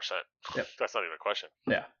 100%. Yep. That's not even a question.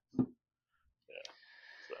 Yeah.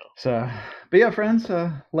 So, So, but yeah, friends,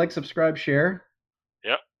 like, subscribe, share.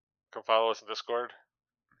 yep. Come follow us in Discord.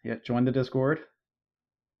 Yeah, join the Discord.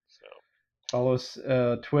 So, Follow us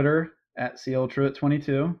Twitter at CLTruitt22.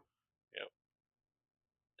 yep.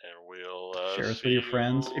 And we'll Share us see with your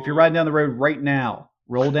friends. you- If you're riding down the road right now,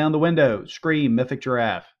 roll down the window, scream Mythic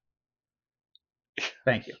Giraffe.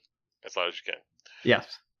 Thank you. as loud as you can.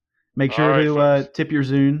 Yes. Make All sure right, to folks. tip your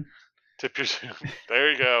Zune. Tip your Zoom.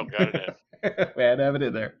 There you go. Got it in. We had to have it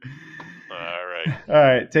in there. All right. All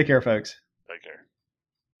right. Take care, folks.